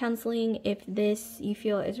couples counseling if this you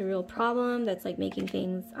feel is a real problem that's like making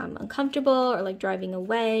things uncomfortable, or like driving a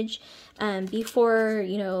wedge, before,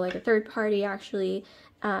 you know, like a third party actually,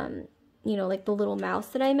 you know, like the little mouse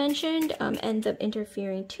that I mentioned, ends up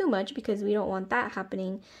interfering too much, because we don't want that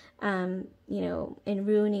happening, you know, and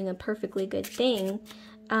ruining a perfectly good thing.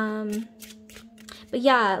 But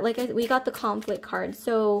yeah, like we got the conflict card,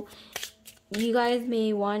 so you guys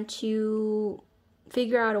may want to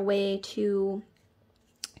figure out a way to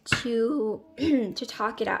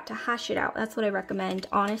talk it out, to hash it out. That's what I recommend,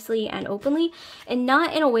 honestly and openly, and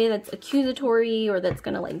not in a way that's accusatory or that's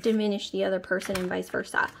gonna like diminish the other person and vice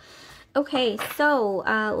versa. Okay, so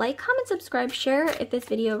like, comment, subscribe, share if this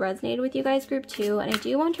video resonated with you guys, group 2. And I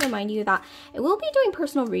do want to remind you that I will be doing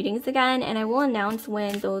personal readings again, and I will announce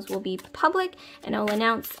when those will be public, and I'll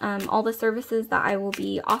announce all the services that I will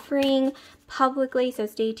be offering publicly, so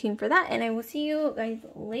stay tuned for that. And I will see you guys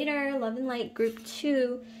later. Love and light, group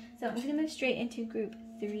 2. So I'm gonna move straight into group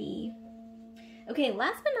 3. Okay,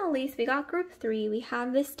 last but not least, we got group 3. We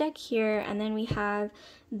have this deck here, and then we have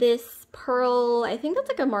this pearl, I think that's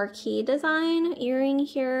like a marquee design earring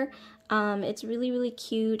here. It's really, really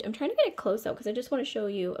cute. I'm trying to get it close up because I just want to show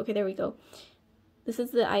you. Okay, there we go. This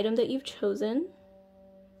is the item that you've chosen.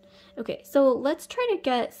 Okay, so let's try to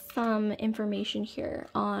get some information here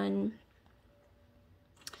on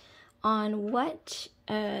what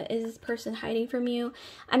is this person hiding from you.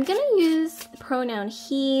 I'm gonna use the pronoun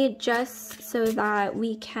he just so that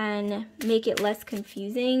we can make it less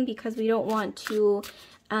confusing, because we don't want to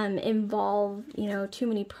involve, you know, too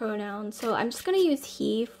many pronouns. So I'm just gonna use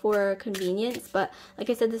he for convenience, but like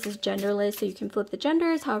I said, this is genderless, so you can flip the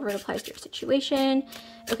genders however it applies to your situation.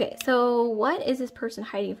 Okay, so what is this person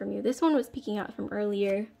hiding from you? This one was peeking out from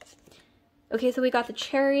earlier. Okay, so we got the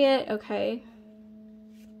Chariot. Okay,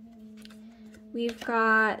 We've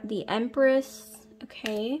got the Empress,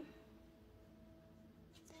 okay.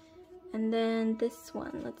 And then this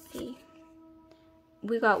one, let's see.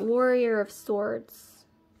 We got Warrior of Swords.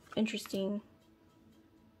 Interesting.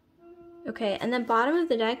 Okay, and then bottom of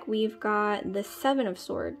the deck, we've got the Seven of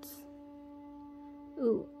Swords.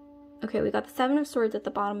 Ooh. Okay, we got the Seven of Swords at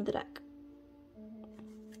the bottom of the deck.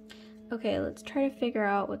 Okay, let's try to figure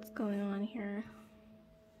out what's going on here.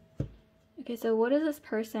 Okay, so what is this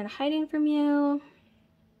person hiding from you?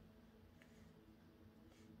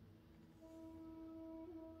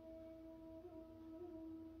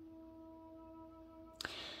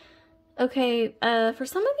 Okay, for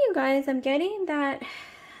some of you guys, I'm getting that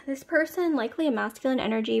this person, likely a masculine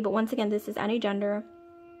energy, but once again, this is any gender.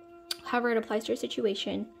 However, it applies to your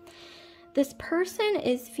situation. This person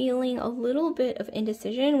is feeling a little bit of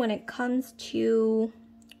indecision when it comes to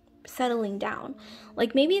settling down.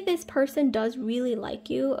 Like maybe this person does really like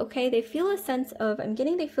you, okay? They feel a sense of,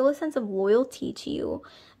 they feel a sense of loyalty to you.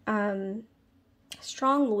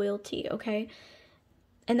 Strong loyalty, okay?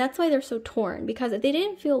 And that's why they're so torn, because if they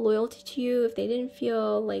didn't feel loyalty to you, if they didn't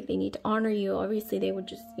feel like they need to honor you, obviously they would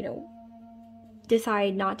just, you know,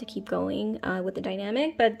 decide not to keep going with the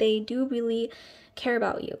dynamic, but they do really care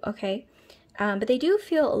about you, okay? But they do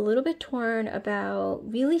feel a little bit torn about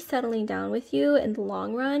really settling down with you in the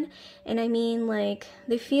long run. And I mean, like,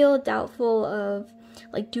 they feel doubtful of,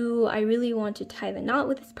 like, do I really want to tie the knot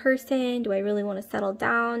with this person? Do I really want to settle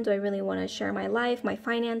down? Do I really want to share my life, my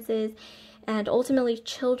finances, and ultimately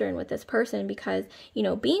children with this person? Because, you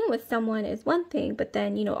know, being with someone is one thing, but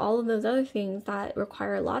then, you know, all of those other things that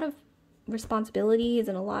require a lot of responsibilities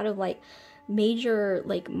and a lot of, like, major,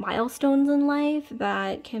 like, milestones in life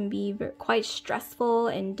that can be quite stressful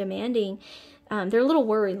and demanding. They're a little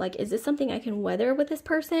worried, like, is this something I can weather with this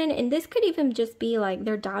person? And this could even just be, like,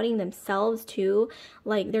 they're doubting themselves, too.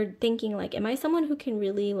 Like, they're thinking, like, am I someone who can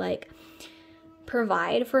really, like,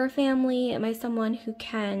 provide for a family? Am I someone who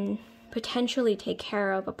can potentially take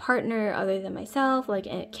care of a partner other than myself? Like,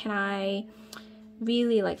 can I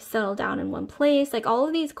really, like, settle down in one place? Like, all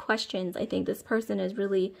of these questions, I think this person is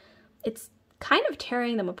really, it's kind of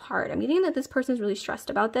tearing them apart. I'm getting that this person is really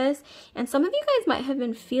stressed about this, and some of you guys might have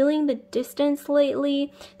been feeling the distance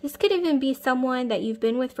lately. This could even be someone that you've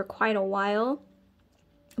been with for quite a while,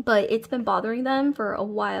 but it's been bothering them for a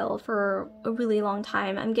while, for a really long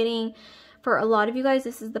time. I'm getting, for a lot of you guys,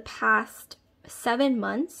 this is the past 7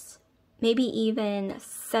 months, maybe even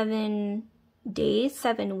 7 days,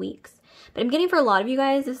 7 weeks. But I'm getting, for a lot of you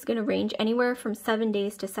guys, this is going to range anywhere from 7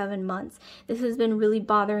 days to 7 months. This has been really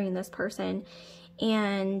bothering this person.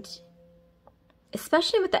 And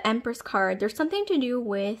especially with the Empress card, there's something to do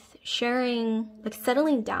with sharing, like,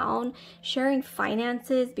 settling down, sharing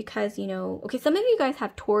finances, because, you know, okay, some of you guys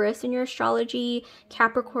have Taurus in your astrology,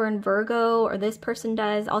 Capricorn, Virgo, or this person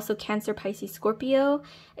does, also Cancer, Pisces, Scorpio.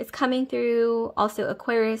 It's coming through, also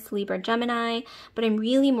Aquarius, Libra, Gemini, but I'm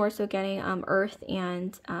really more so getting Earth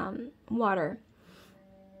and water.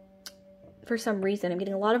 For some reason, I'm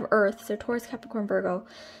getting a lot of Earth, so Taurus, Capricorn, Virgo.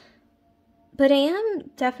 But I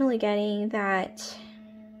am definitely getting that,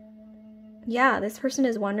 yeah, this person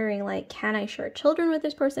is wondering, like, can I share children with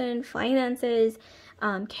this person? Finances?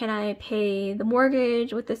 Can I pay the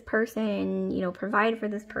mortgage with this person? You know, provide for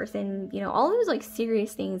this person? You know, all those, like,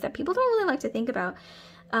 serious things that people don't really like to think about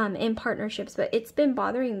in partnerships, but it's been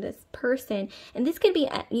bothering this person. And this could be,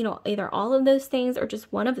 you know, either all of those things or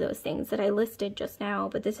just one of those things that I listed just now.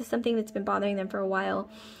 But this is something that's been bothering them for a while.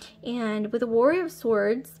 And with the Warrior of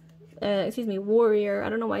Swords, Warrior, I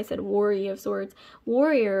don't know why I said Warrior of Swords,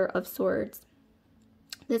 Warrior of Swords.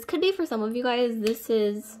 This could be, for some of you guys, this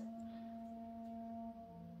is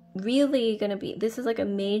really gonna be, this is like a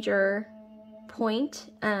major point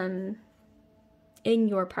in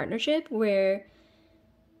your partnership where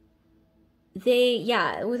they,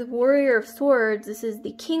 yeah, with Warrior of Swords, this is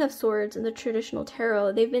the King of Swords in the traditional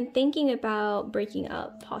tarot. They've been thinking about breaking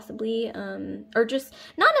up, possibly, or just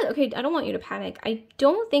not, okay, I don't want you to panic. I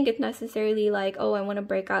don't think it's necessarily like, oh, I want to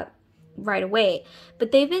break up right away,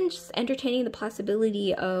 but they've been just entertaining the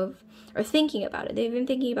possibility of, or thinking about it. They've been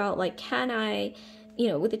thinking about, like, can I, you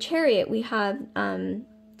know, with the Chariot, we have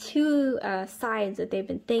two sides that they've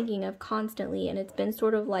been thinking of constantly, and it's been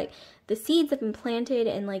sort of like the seeds have been planted,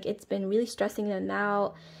 and, like, it's been really stressing them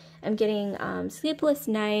out. I'm getting sleepless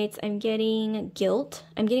nights. I'm getting guilt.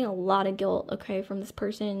 I'm getting a lot of guilt, okay, from this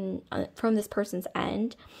person, from this person's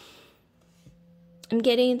end. I'm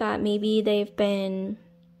getting that maybe they've been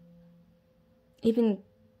even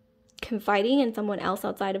confiding in someone else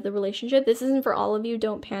outside of the relationship. This isn't for all of you.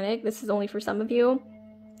 Don't panic. This is only for some of you.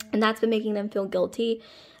 And that's been making them feel guilty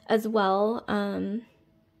as well.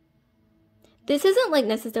 this isn't like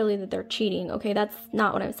necessarily that they're cheating, okay? That's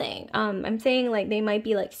not what I'm saying. I'm saying like they might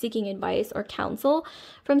be like seeking advice or counsel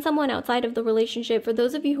from someone outside of the relationship. For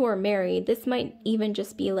those of you who are married, this might even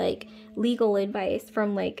just be like legal advice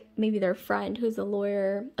from like maybe their friend who's a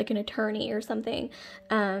lawyer, like an attorney or something.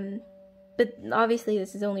 But obviously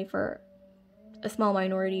this is only for a small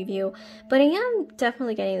minority view, but I am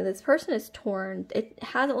definitely getting that this person is torn. It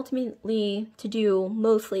has ultimately to do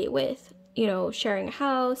mostly with, you know, sharing a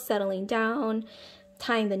house, settling down,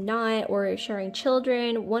 tying the knot, or sharing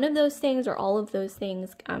children. One of those things or all of those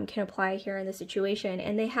things can apply here in the situation.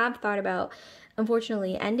 And they have thought about,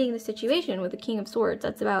 unfortunately, ending the situation with the King of Swords.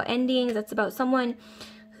 That's about endings. That's about someone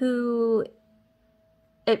who,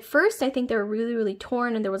 at first, I think they were really, really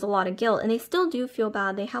torn and there was a lot of guilt. And they still do feel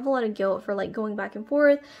bad. They have a lot of guilt for like going back and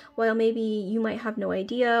forth, while maybe you might have no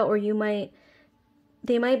idea, or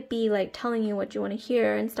they might be like telling you what you want to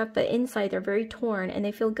hear and stuff, but inside they're very torn and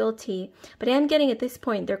they feel guilty. But I am getting at this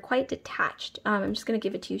point, they're quite detached. I'm just going to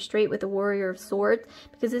give it to you straight with the Warrior of Swords,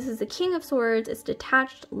 because this is the King of Swords. It's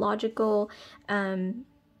detached, logical,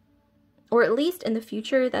 or at least in the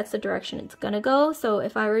future, that's the direction it's going to go. So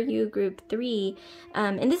if I were you, group 3,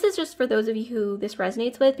 and this is just for those of you who this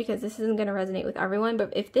resonates with, because this isn't going to resonate with everyone,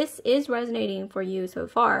 but if this is resonating for you so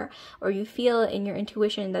far, or you feel in your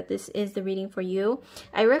intuition that this is the reading for you,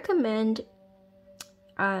 I recommend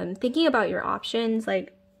thinking about your options.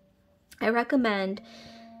 Like, I recommend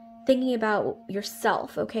thinking about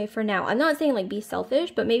yourself, okay, for now. I'm not saying like be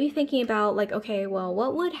selfish, but maybe thinking about like, okay, well,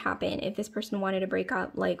 what would happen if this person wanted to break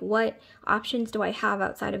up? Like, what options do I have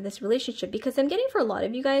outside of this relationship? Because I'm getting, for a lot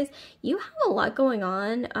of you guys, you have a lot going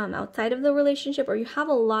on outside of the relationship, or you have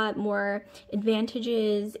a lot more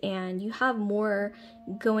advantages and you have more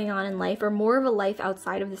going on in life, or more of a life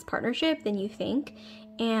outside of this partnership than you think.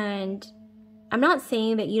 And I'm not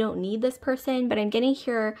saying that you don't need this person, but I'm getting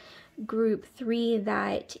here, group 3,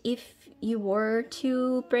 that if you were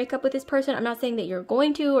to break up with this person, I'm not saying that you're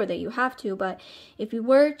going to or that you have to, but if you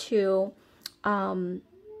were to,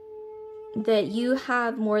 that you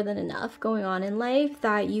have more than enough going on in life,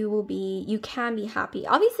 that you can be happy.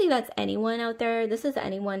 Obviously, that's anyone out there. This is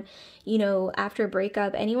anyone, you know, after a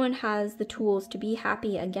breakup, anyone has the tools to be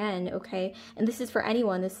happy again, okay? And this is for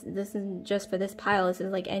anyone. This isn't just for this pile. This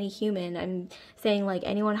is like any human. I'm saying like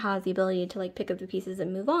anyone has the ability to like pick up the pieces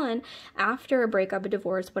and move on after a breakup, a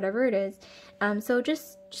divorce, whatever it is. So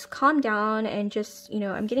just calm down and just, you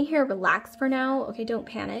know, I'm getting here, relax for now, okay? Don't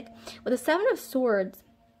panic. With the 7 of Swords,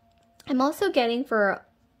 I'm also getting for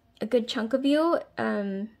a good chunk of you,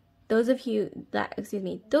 those of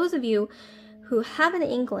you who have an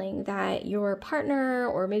inkling that your partner,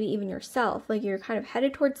 or maybe even yourself, like you're kind of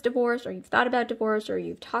headed towards divorce, or you've thought about divorce, or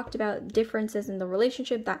you've talked about differences in the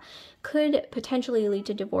relationship that could potentially lead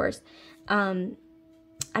to divorce. I'm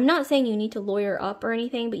not saying you need to lawyer up or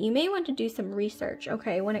anything, but you may want to do some research,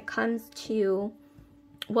 okay, when it comes to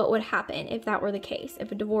what would happen if that were the case,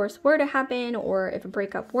 if a divorce were to happen, or if a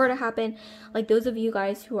breakup were to happen. Like those of you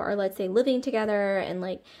guys who are, let's say, living together and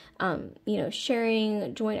like you know,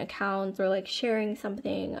 sharing joint accounts, or like sharing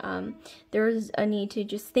something, there's a need to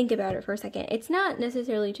just think about it for a second. It's not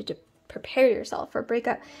necessarily to prepare yourself for a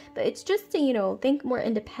breakup, but it's just to, you know, think more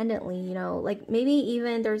independently, you know, like maybe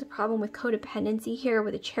even there's a problem with codependency here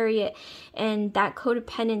with a Chariot, and that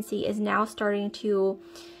codependency is now starting to,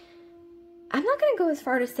 I'm not going to go as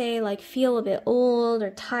far to say like feel a bit old or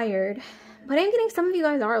tired, but I'm getting some of you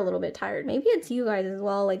guys are a little bit tired. Maybe it's you guys as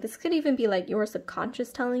well. Like this could even be like your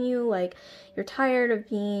subconscious telling you like you're tired of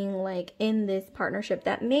being like in this partnership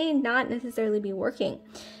that may not necessarily be working.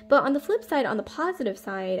 But on the flip side, on the positive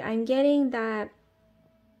side, I'm getting that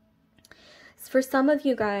for some of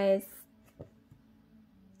you guys,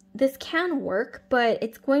 this can work, but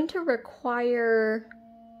it's going to require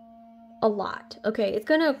a lot, okay? It's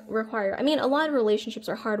gonna require, I mean, a lot of relationships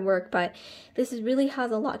are hard work, but this really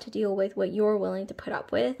has a lot to deal with what you're willing to put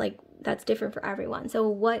up with. Like, that's different for everyone. So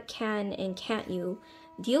what can and can't you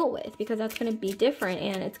deal with? Because that's going to be different,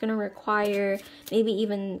 and it's going to require maybe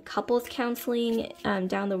even couples counseling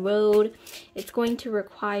down the road. It's going to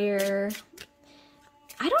require,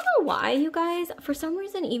 I don't know why, you guys, for some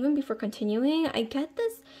reason, even before continuing, I get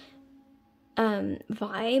this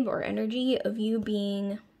vibe or energy of you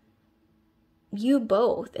being, you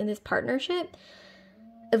both in this partnership,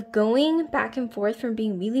 of going back and forth from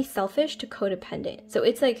being really selfish to codependent. So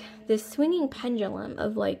it's like this swinging pendulum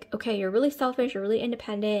of like, okay, you're really selfish, you're really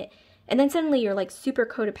independent, and then suddenly you're like super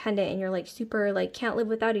codependent and you're like super like can't live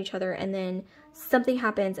without each other, and then something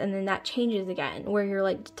happens and then that changes again where you're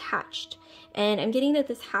like detached. And I'm getting that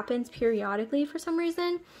this happens periodically for some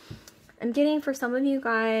reason. I'm getting for some of you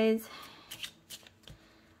guys,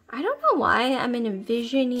 I don't know why I'm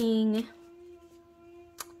envisioning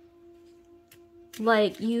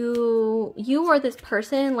like you or this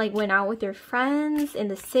person like went out with your friends in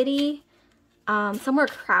the city, somewhere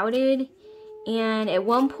crowded, and at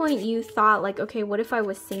one point you thought like, okay, what if I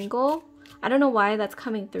was single? I don't know why that's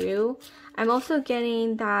coming through. I'm also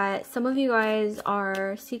getting that some of you guys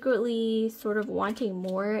are secretly sort of wanting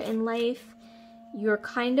more in life. You're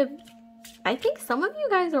kind of, I think some of you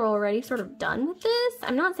guys are already sort of done with this.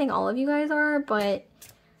 I'm not saying all of you guys are, but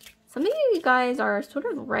some of you guys are sort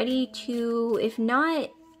of ready to, if not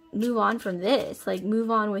move on from this, like move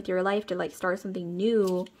on with your life to like start something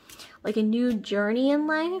new, like a new journey in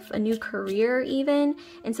life, a new career even.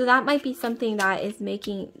 And so that might be something that is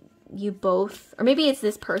making you both, or maybe it's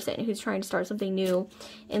this person who's trying to start something new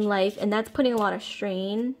in life, and that's putting a lot of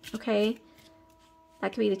strain, okay?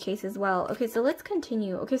 That could be the case as well. Okay, so let's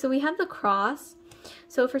continue. Okay, so we have the cross.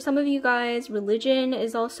 So for some of you guys, religion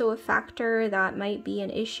is also a factor that might be an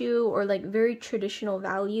issue, or like very traditional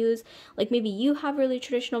values. Like maybe you have really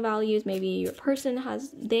traditional values, maybe your person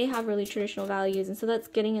they have really traditional values, and so that's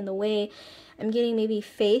getting in the way. I'm getting maybe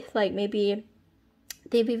faith, like maybe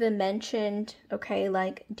they've even mentioned, okay,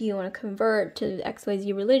 like, do you want to convert to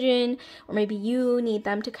XYZ religion? Or maybe you need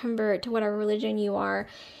them to convert to whatever religion you are.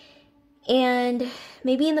 And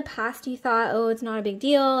maybe in the past you thought, oh, it's not a big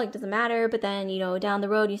deal, like, doesn't matter. But then, you know, down the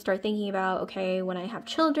road you start thinking about, okay, when I have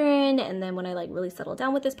children, and then when I like really settle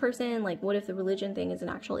down with this person, like, what if the religion thing is an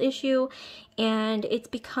actual issue? And it's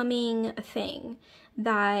becoming a thing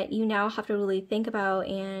that you now have to really think about,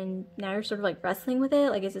 and now you're sort of like wrestling with it.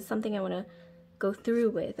 Like, is this something I want to go through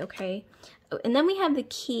with? Okay. And then we have the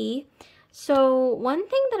key. So one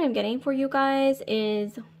thing that I'm getting for you guys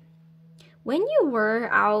is when you were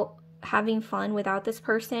out having fun without this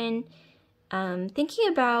person, thinking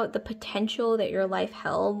about the potential that your life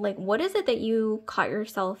held, like what is it that you caught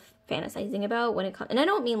yourself fantasizing about when it comes, and I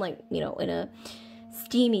don't mean like, you know, in a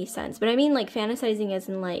steamy sense, but I mean like fantasizing as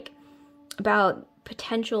in like about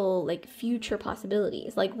potential like future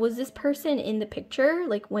possibilities. Like, was this person in the picture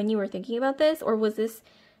like when you were thinking about this, or was this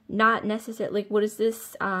not necessarily, like, what is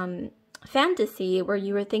this fantasy where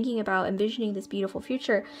you were thinking about envisioning this beautiful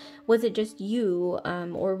future? Was it just you,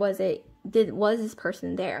 or was this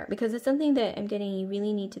person there? Because it's something that I'm getting you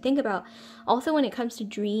really need to think about. Also, when it comes to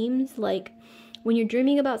dreams, like when you're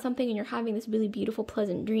dreaming about something and you're having this really beautiful,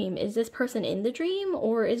 pleasant dream, is this person in the dream,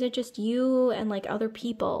 or is it just you and like other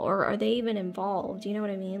people, or are they even involved? You know what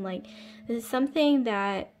I mean? Like, this is something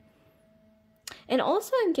that, and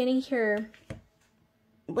also I'm getting here,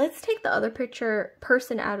 let's take the other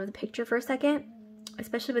person out of the picture for a second,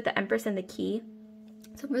 especially with the Empress and the key.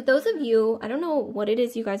 So for those of you, I don't know what it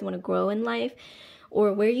is you guys want to grow in life,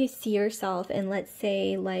 or where you see yourself, and let's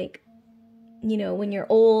say like, you know, when you're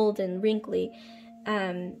old and wrinkly,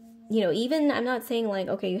 you know, even, I'm not saying like,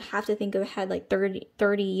 okay, you have to think ahead like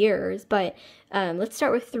 30 years, but let's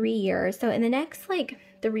start with 3 years. So in the next like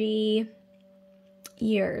 3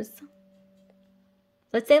 years,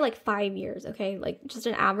 let's say like 5 years, okay? Like just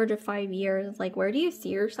an average of 5 years, like where do you see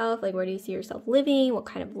yourself? Like where do you see yourself living? What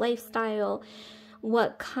kind of lifestyle?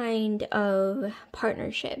 What kind of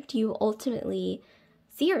partnership do you ultimately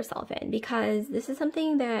see yourself in? Because this is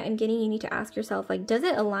something that I'm getting you need to ask yourself, like, does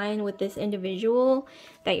it align with this individual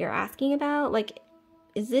that you're asking about? Like,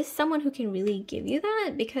 is this someone who can really give you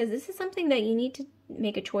that? Because this is something that you need to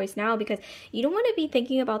make a choice now, because you don't want to be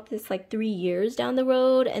thinking about this like 3 years down the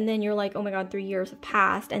road, and then you're like, oh my god, 3 years have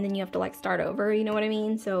passed, and then you have to like start over, you know what I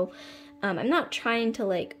mean? So I'm not trying to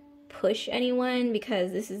like push anyone,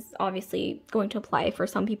 because this is obviously going to apply for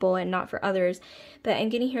some people and not for others, but I'm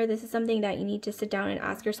getting here, this is something that you need to sit down and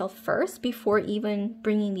ask yourself first before even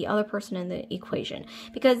bringing the other person in the equation.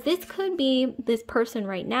 Because this could be this person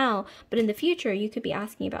right now, but in the future you could be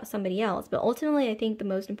asking about somebody else. But ultimately, I think the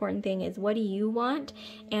most important thing is, what do you want,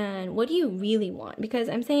 and what do you really want? Because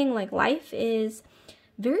I'm saying like life is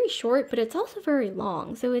very short, but it's also very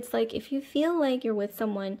long. So it's like, if you feel like you're with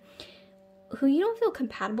someone who you don't feel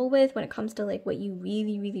compatible with when it comes to like what you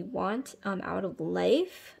really, really want out of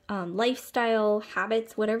life, lifestyle,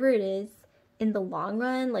 habits, whatever it is in the long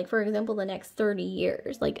run, like for example, the next 30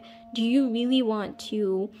 years, like, do you really want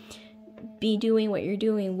to be doing what you're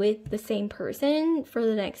doing with the same person for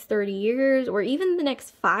the next 30 years, or even the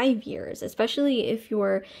next 5 years, especially if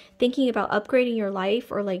you're thinking about upgrading your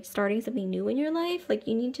life or like starting something new in your life? Like,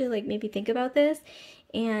 you need to like maybe think about this.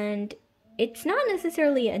 And it's not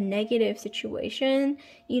necessarily a negative situation,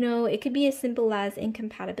 you know, it could be as simple as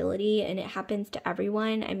incompatibility, and it happens to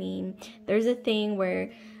everyone. I mean, there's a thing where,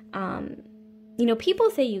 you you know, people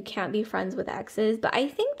say you can't be friends with exes, but I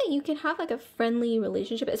think that you can have like a friendly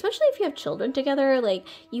relationship, especially if you have children together. Like,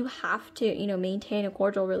 you have to, you know, maintain a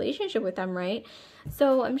cordial relationship with them, right?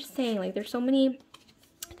 So I'm just saying, like, there's so many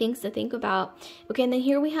things to think about. Okay, and then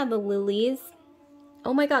here we have the lilies.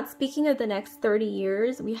 Oh my God, speaking of the next 30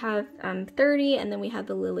 years, we have 30, and then we have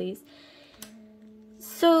the lilies.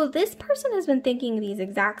 So this person has been thinking these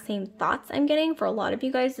exact same thoughts I'm getting. For a lot of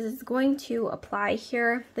you guys, this is going to apply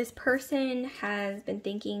here. This person has been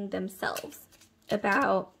thinking themselves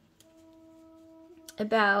about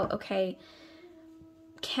okay,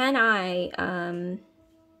 can I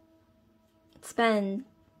spend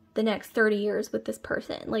the next 30 years with this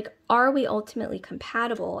person? Like, are we ultimately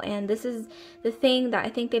compatible? And this is the thing that I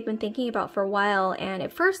think they've been thinking about for a while. And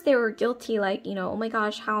at first they were guilty, like, you know, oh my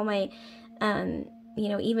gosh, how am I you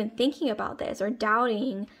know, even thinking about this, or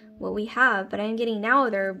doubting what we have. But I'm getting now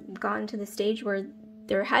they're gotten to the stage where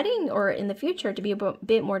they're heading, or in the future, to be a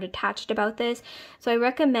bit more detached about this. So I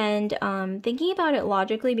recommend thinking about it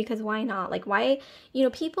logically, because why not? Like, why, you know,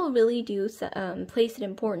 people really do place an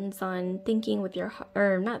importance on thinking with your,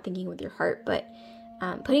 or not thinking with your heart, but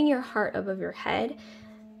putting your heart above your head.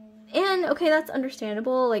 And okay, that's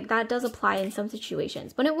understandable. Like, that does apply in some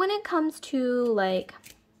situations. But when it comes to like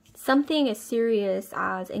something as serious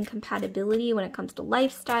as incompatibility when it comes to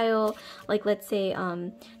lifestyle, like let's say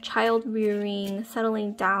child rearing,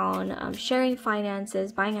 settling down, sharing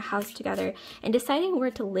finances, buying a house together, and deciding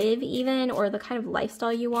where to live even, or the kind of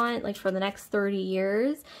lifestyle you want, like for the next 30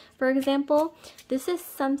 years, for example, this is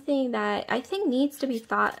something that I think needs to be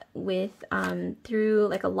thought with through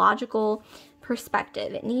like a logical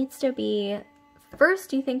perspective. It needs to be,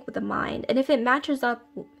 first you think with the mind, and if it matches up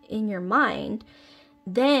in your mind,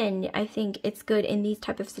 then I think it's good in these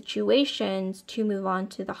type of situations to move on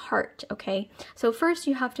to the heart, okay? So first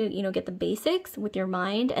you have to, you know, get the basics with your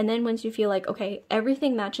mind, and then once you feel like, okay,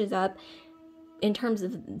 everything matches up in terms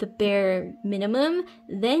of the bare minimum,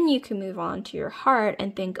 then you can move on to your heart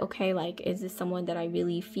and think, okay, like, is this someone that I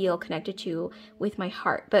really feel connected to with my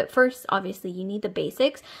heart? But first, obviously, you need the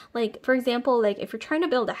basics. Like, for example, like if you're trying to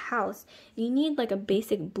build a house, you need like a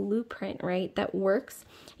basic blueprint, right, that works.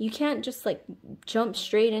 You can't just like jump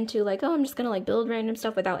straight into like, oh, I'm just gonna like build random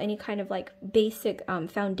stuff without any kind of like basic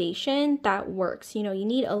foundation that works. You know, you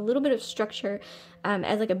need a little bit of structure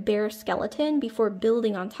as like a bare skeleton before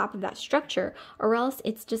building on top of that structure, or else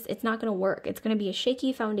it's not going to work. It's going to be a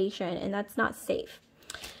shaky foundation, and that's not safe.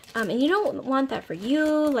 And you don't want that for you,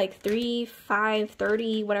 like 3, 5,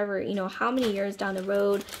 30, whatever, you know, how many years down the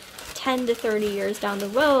road, 10 to 30 years down the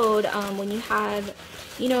road, when you have,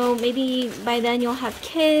 you know, maybe by then you'll have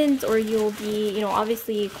kids, or you'll be, you know,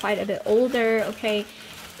 obviously quite a bit older, okay?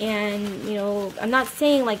 And, you know, I'm not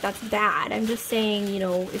saying like that's bad. I'm just saying, you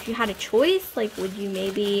know, if you had a choice, like, would you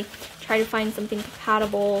maybe try to find something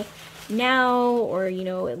compatible now, or, you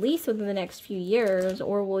know, at least within the next few years,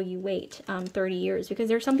 or will you wait 30 years? Because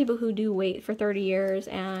there's some people who do wait for 30 years,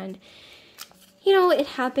 and, you know, it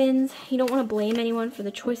happens. You don't want to blame anyone for the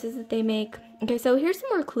choices that they make. Okay, so here's some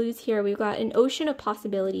more clues here. We've got an ocean of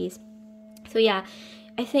possibilities. So yeah,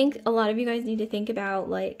 I think a lot of you guys need to think about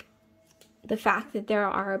like the fact that there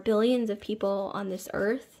are billions of people on this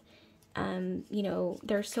earth. You know,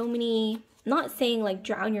 there's so many, not saying like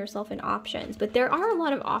drown yourself in options, but there are a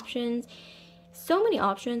lot of options, so many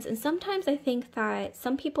options. And sometimes I think that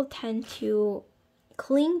some people tend to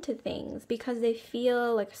cling to things because they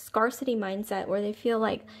feel like a scarcity mindset, where they feel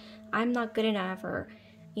like I'm not good enough, or,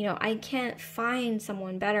 you know, I can't find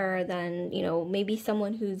someone better than, you know, maybe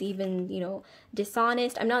someone who's even, you know,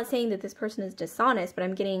 dishonest. I'm not saying that this person is dishonest, but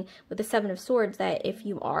I'm getting with the 7 of Swords that if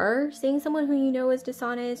you are seeing someone who you know is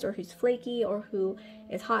dishonest, or who's flaky, or who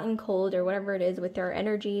is hot and cold, or whatever it is with their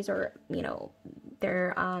energies, or, you know,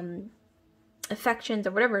 their affections,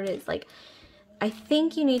 or whatever it is, like, I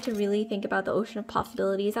think you need to really think about the ocean of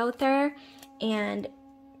possibilities out there. And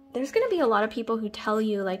there's going to be a lot of people who tell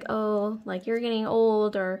you like, oh, like you're getting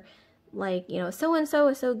old, or like, you know, so-and-so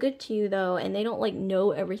is so good to you though, and they don't like know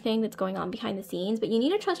everything that's going on behind the scenes. But you need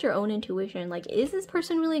to trust your own intuition. Like, is this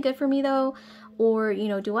person really good for me though? Or, you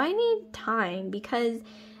know, do I need time? Because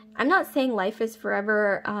I'm not saying life is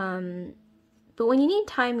forever, but when you need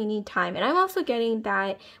time, you need time. And I'm also getting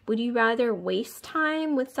that, would you rather waste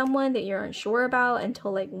time with someone that you're unsure about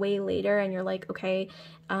until like way later, and you're like, okay,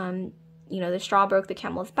 you know, the straw broke the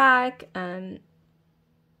camel's back, and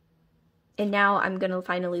and now I'm gonna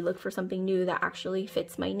finally look for something new that actually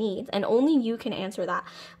fits my needs. And only you can answer that.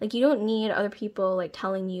 Like, you don't need other people like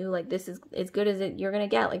telling you like this is as good as you're gonna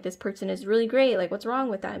get, like this person is really great, like what's wrong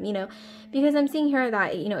with them, you know? Because I'm seeing here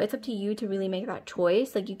that, you know, it's up to you to really make that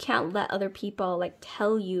choice. Like, you can't let other people like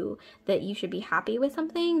tell you that you should be happy with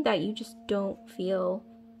something that you just don't feel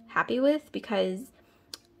happy with, because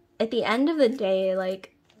at the end of the day,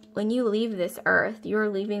 like, when you leave this earth, you're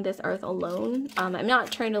leaving this earth alone. I'm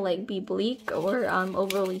not trying to like be bleak or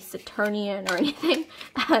overly Saturnian or anything.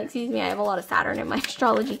 Excuse me, I have a lot of Saturn in my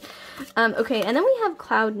astrology. Okay, and then we have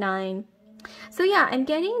cloud 9. So yeah, I'm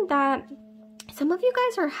getting that some of you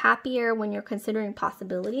guys are happier when you're considering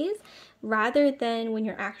possibilities rather than when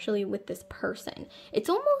you're actually with this person. It's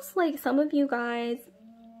almost like some of you guys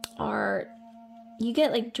are, you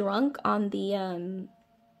get like drunk on the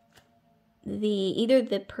either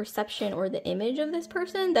the perception or the image of this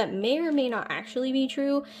person that may or may not actually be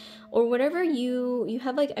true, or whatever you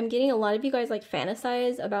have. Like, I'm getting a lot of you guys like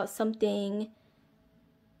fantasize about something,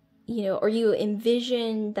 you know, or you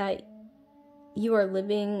envision that you are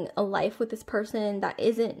living a life with this person that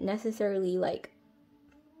isn't necessarily like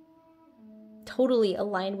totally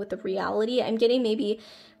aligned with the reality. I'm getting maybe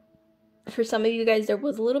for some of you guys, there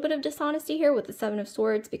was a little bit of dishonesty here with the 7 of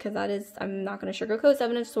Swords, because that is, I'm not going to sugarcoat,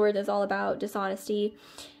 7 of Swords is all about dishonesty,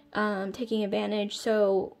 taking advantage.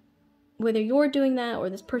 So whether you're doing that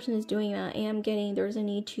or this person is doing that, I am getting there's a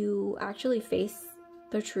need to actually face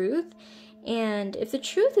the truth. And if the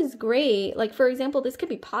truth is great, like for example, this could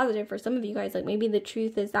be positive for some of you guys. Like, maybe the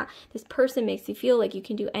truth is that this person makes you feel like you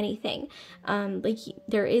can do anything. Like,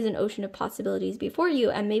 there is an ocean of possibilities before you,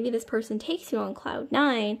 and maybe this person takes you on cloud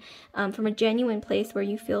 9 from a genuine place where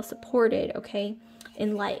you feel supported, okay,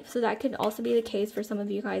 in life. So that could also be the case for some of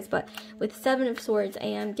you guys. But with 7 of Swords, I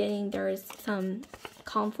am getting there is some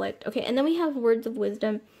conflict. Okay, and then we have words of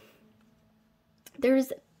wisdom.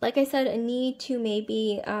 There's, like I said, a need to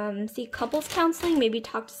maybe seek couples counseling, maybe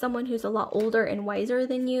talk to someone who's a lot older and wiser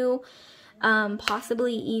than you,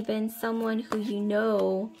 possibly even someone who you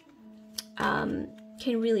know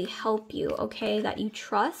can really help you, okay, that you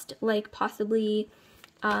trust, like possibly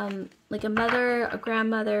like a mother, a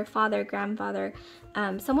grandmother, father, grandfather,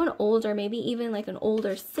 someone older, maybe even like an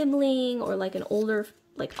older sibling, or like an older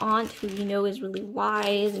like aunt who you know is really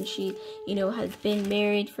wise, and she, you know, has been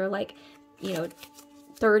married for like, you know,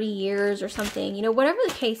 30 years or something, you know, whatever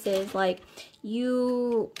the case is. Like,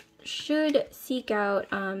 you should seek out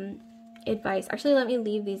advice. Actually, let me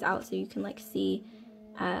leave these out so you can like see,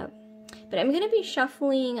 but I'm going to be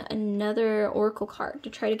shuffling another oracle card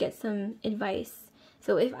to try to get some advice.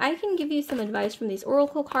 So if I can give you some advice from these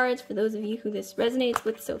oracle cards, for those of you who this resonates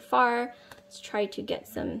with so far, let's try to get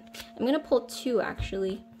some. I'm going to pull 2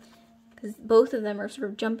 actually, because both of them are sort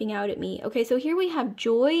of jumping out at me. Okay, so here we have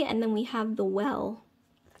joy, and then we have the well.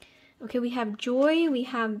 Okay, we have joy, we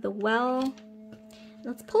have the well.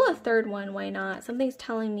 Let's pull a third one, why not? Something's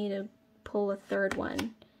telling me to pull a third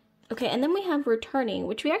one. Okay, and then we have returning,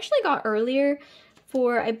 which we actually got earlier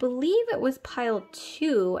for, I believe it was pile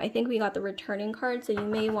 2. I think we got the returning card, so you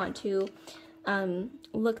may want to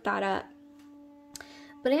look that up.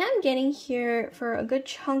 But I am getting here for a good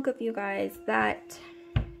chunk of you guys that...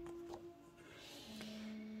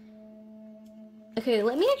 Okay,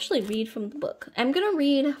 let me actually read from the book. I'm going to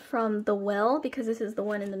read from the well because this is the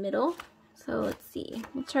one in the middle. So let's see.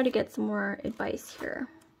 Let's try to get some more advice here.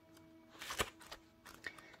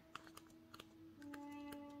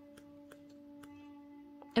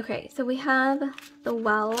 Okay, so we have the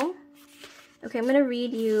well. Okay, I'm going to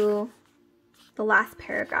read you the last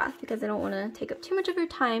paragraph because I don't want to take up too much of your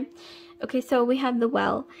time. Okay, so we have the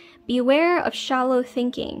well. Beware of shallow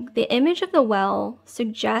thinking. The image of the well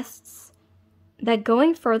suggests that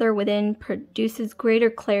going further within produces greater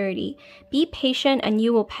clarity. Be patient and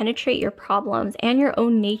you will penetrate your problems and your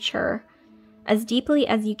own nature as deeply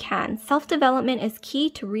as you can. Self-development is key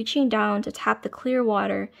to reaching down to tap the clear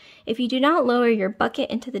water. If you do not lower your bucket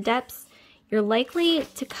into the depths, you're likely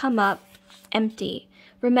to come up empty.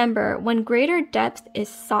 Remember, when greater depth is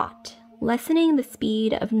sought, lessening the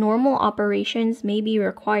speed of normal operations may be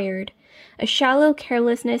required. A shallow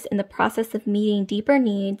carelessness in the process of meeting deeper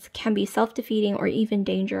needs can be self-defeating or even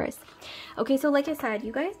dangerous. Okay, so like I said,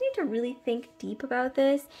 you guys need to really think deep about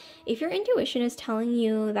this. If your intuition is telling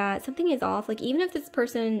you that something is off, like even if this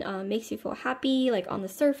person makes you feel happy, like on the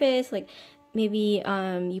surface, like maybe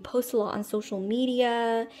you post a lot on social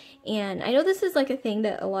media, and I know this is like a thing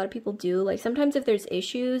that a lot of people do. Like sometimes if there's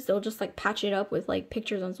issues, they'll just like patch it up with like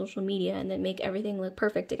pictures on social media and then make everything look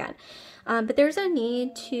perfect again. But there's a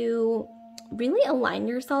need to really align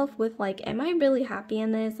yourself with like, am I really happy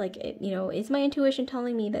in this? Like, you know, is my intuition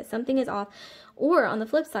telling me that something is off? Or on the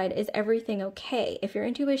flip side, is everything okay? If your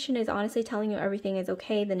intuition is honestly telling you everything is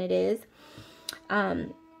okay, then it is.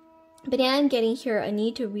 But yeah, I'm getting here a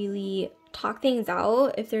need to really talk things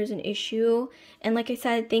out if there's an issue. And like I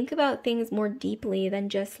said, think about things more deeply than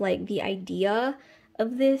just like the idea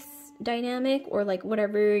of this dynamic, or like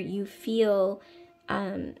whatever you feel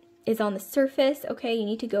is on the surface. Okay, you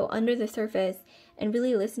need to go under the surface and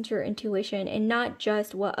really listen to your intuition, and not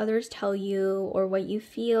just what others tell you or what you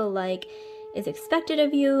feel like is expected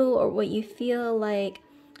of you or what you feel like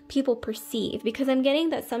people perceive, because I'm getting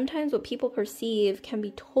that sometimes what people perceive can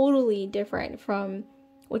be totally different from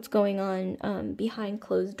what's going on behind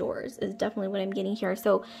closed doors, is definitely what I'm getting here.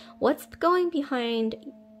 So what's going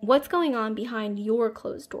on behind your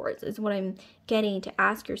closed doors is what I'm getting to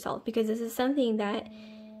ask yourself, because this is something that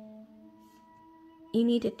you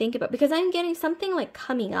need to think about, because I'm getting something like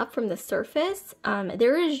coming up from the surface.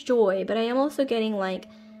 There is joy, but I am also getting like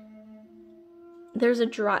there's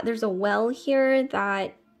a well here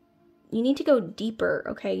that you need to go deeper.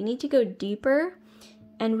 Okay, you need to go deeper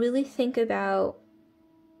and really think about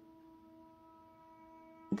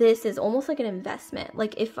this is almost like an investment.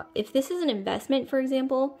 Like if this is an investment, for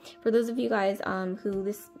example, for those of you guys who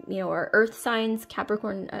this, you know, are earth signs,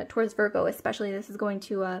 Capricorn, Taurus, Virgo, especially, this is going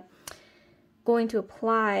to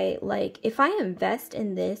apply. Like, if I invest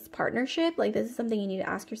in this partnership, like, this is something you need to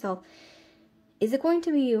ask yourself, is it going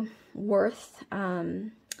to be worth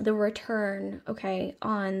the return, okay,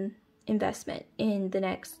 on investment in the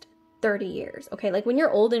next 30 years? Okay, like when you're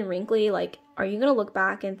old and wrinkly, like, are you gonna look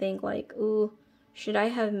back and think like, ooh, should I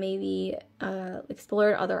have maybe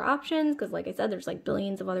explored other options? Because like I said, there's like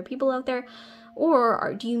billions of other people out there.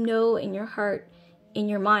 Or do you know in your heart, in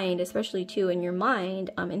your mind, especially too in your mind,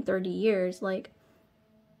 in 30 years, like,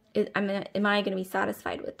 am I going to be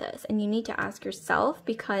satisfied with this? And you need to ask yourself,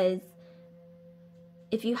 because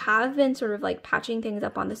if you have been sort of like patching things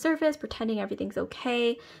up on the surface, pretending everything's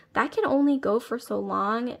okay, that can only go for so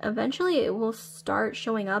long. Eventually it will start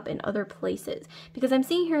showing up in other places, because I'm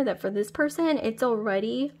seeing here that for this person, it's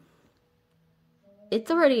already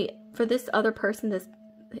for this other person,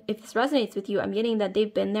 if this resonates with you, I'm getting that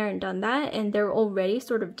they've been there and done that, and they're already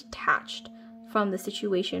sort of detached from the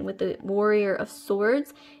situation. With the Warrior of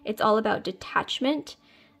Swords, it's all about detachment.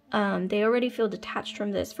 They already feel detached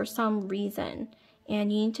from this for some reason.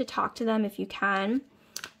 And you need to talk to them if you can,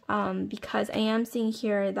 because I am seeing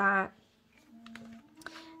here that,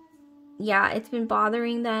 yeah, it's been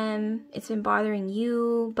bothering them, it's been bothering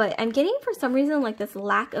you, but I'm getting for some reason like this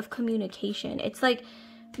lack of communication. It's like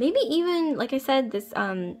maybe even, like I said, this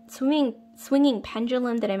swinging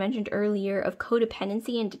pendulum that I mentioned earlier of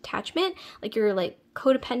codependency and detachment. Like, you're like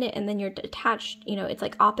codependent and then you're detached, you know, it's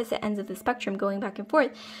like opposite ends of the spectrum going back and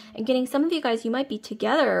forth. And getting some of you guys, you might be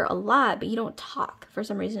together a lot, but you don't talk for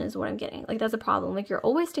some reason, is what I'm getting. Like, that's a problem. Like, you're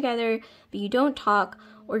always together, but you don't talk,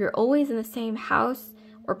 or you're always in the same house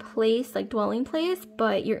or place, like dwelling place,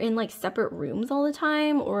 but you're in like separate rooms all the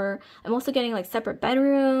time. Or I'm also getting like separate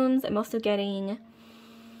bedrooms. I'm also getting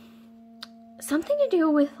something to do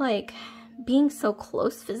with like being so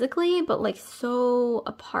close physically, but like so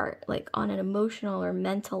apart, like on an emotional or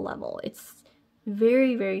mental level. It's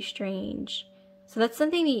very, very strange. So that's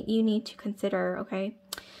something that you need to consider, okay?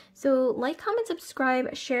 So like, comment,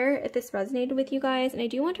 subscribe, share if this resonated with you guys. And I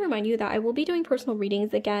do want to remind you that I will be doing personal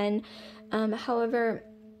readings again. However,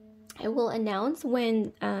 I will announce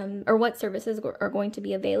when or what services are going to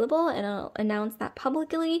be available, and I'll announce that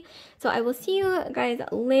publicly. So I will see you guys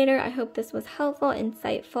later. I hope this was helpful,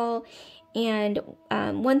 insightful, and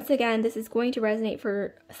once again, this is going to resonate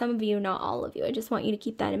for some of you, not all of you. I just want you to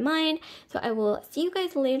keep that in mind. So I will see you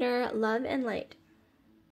guys later. Love and light.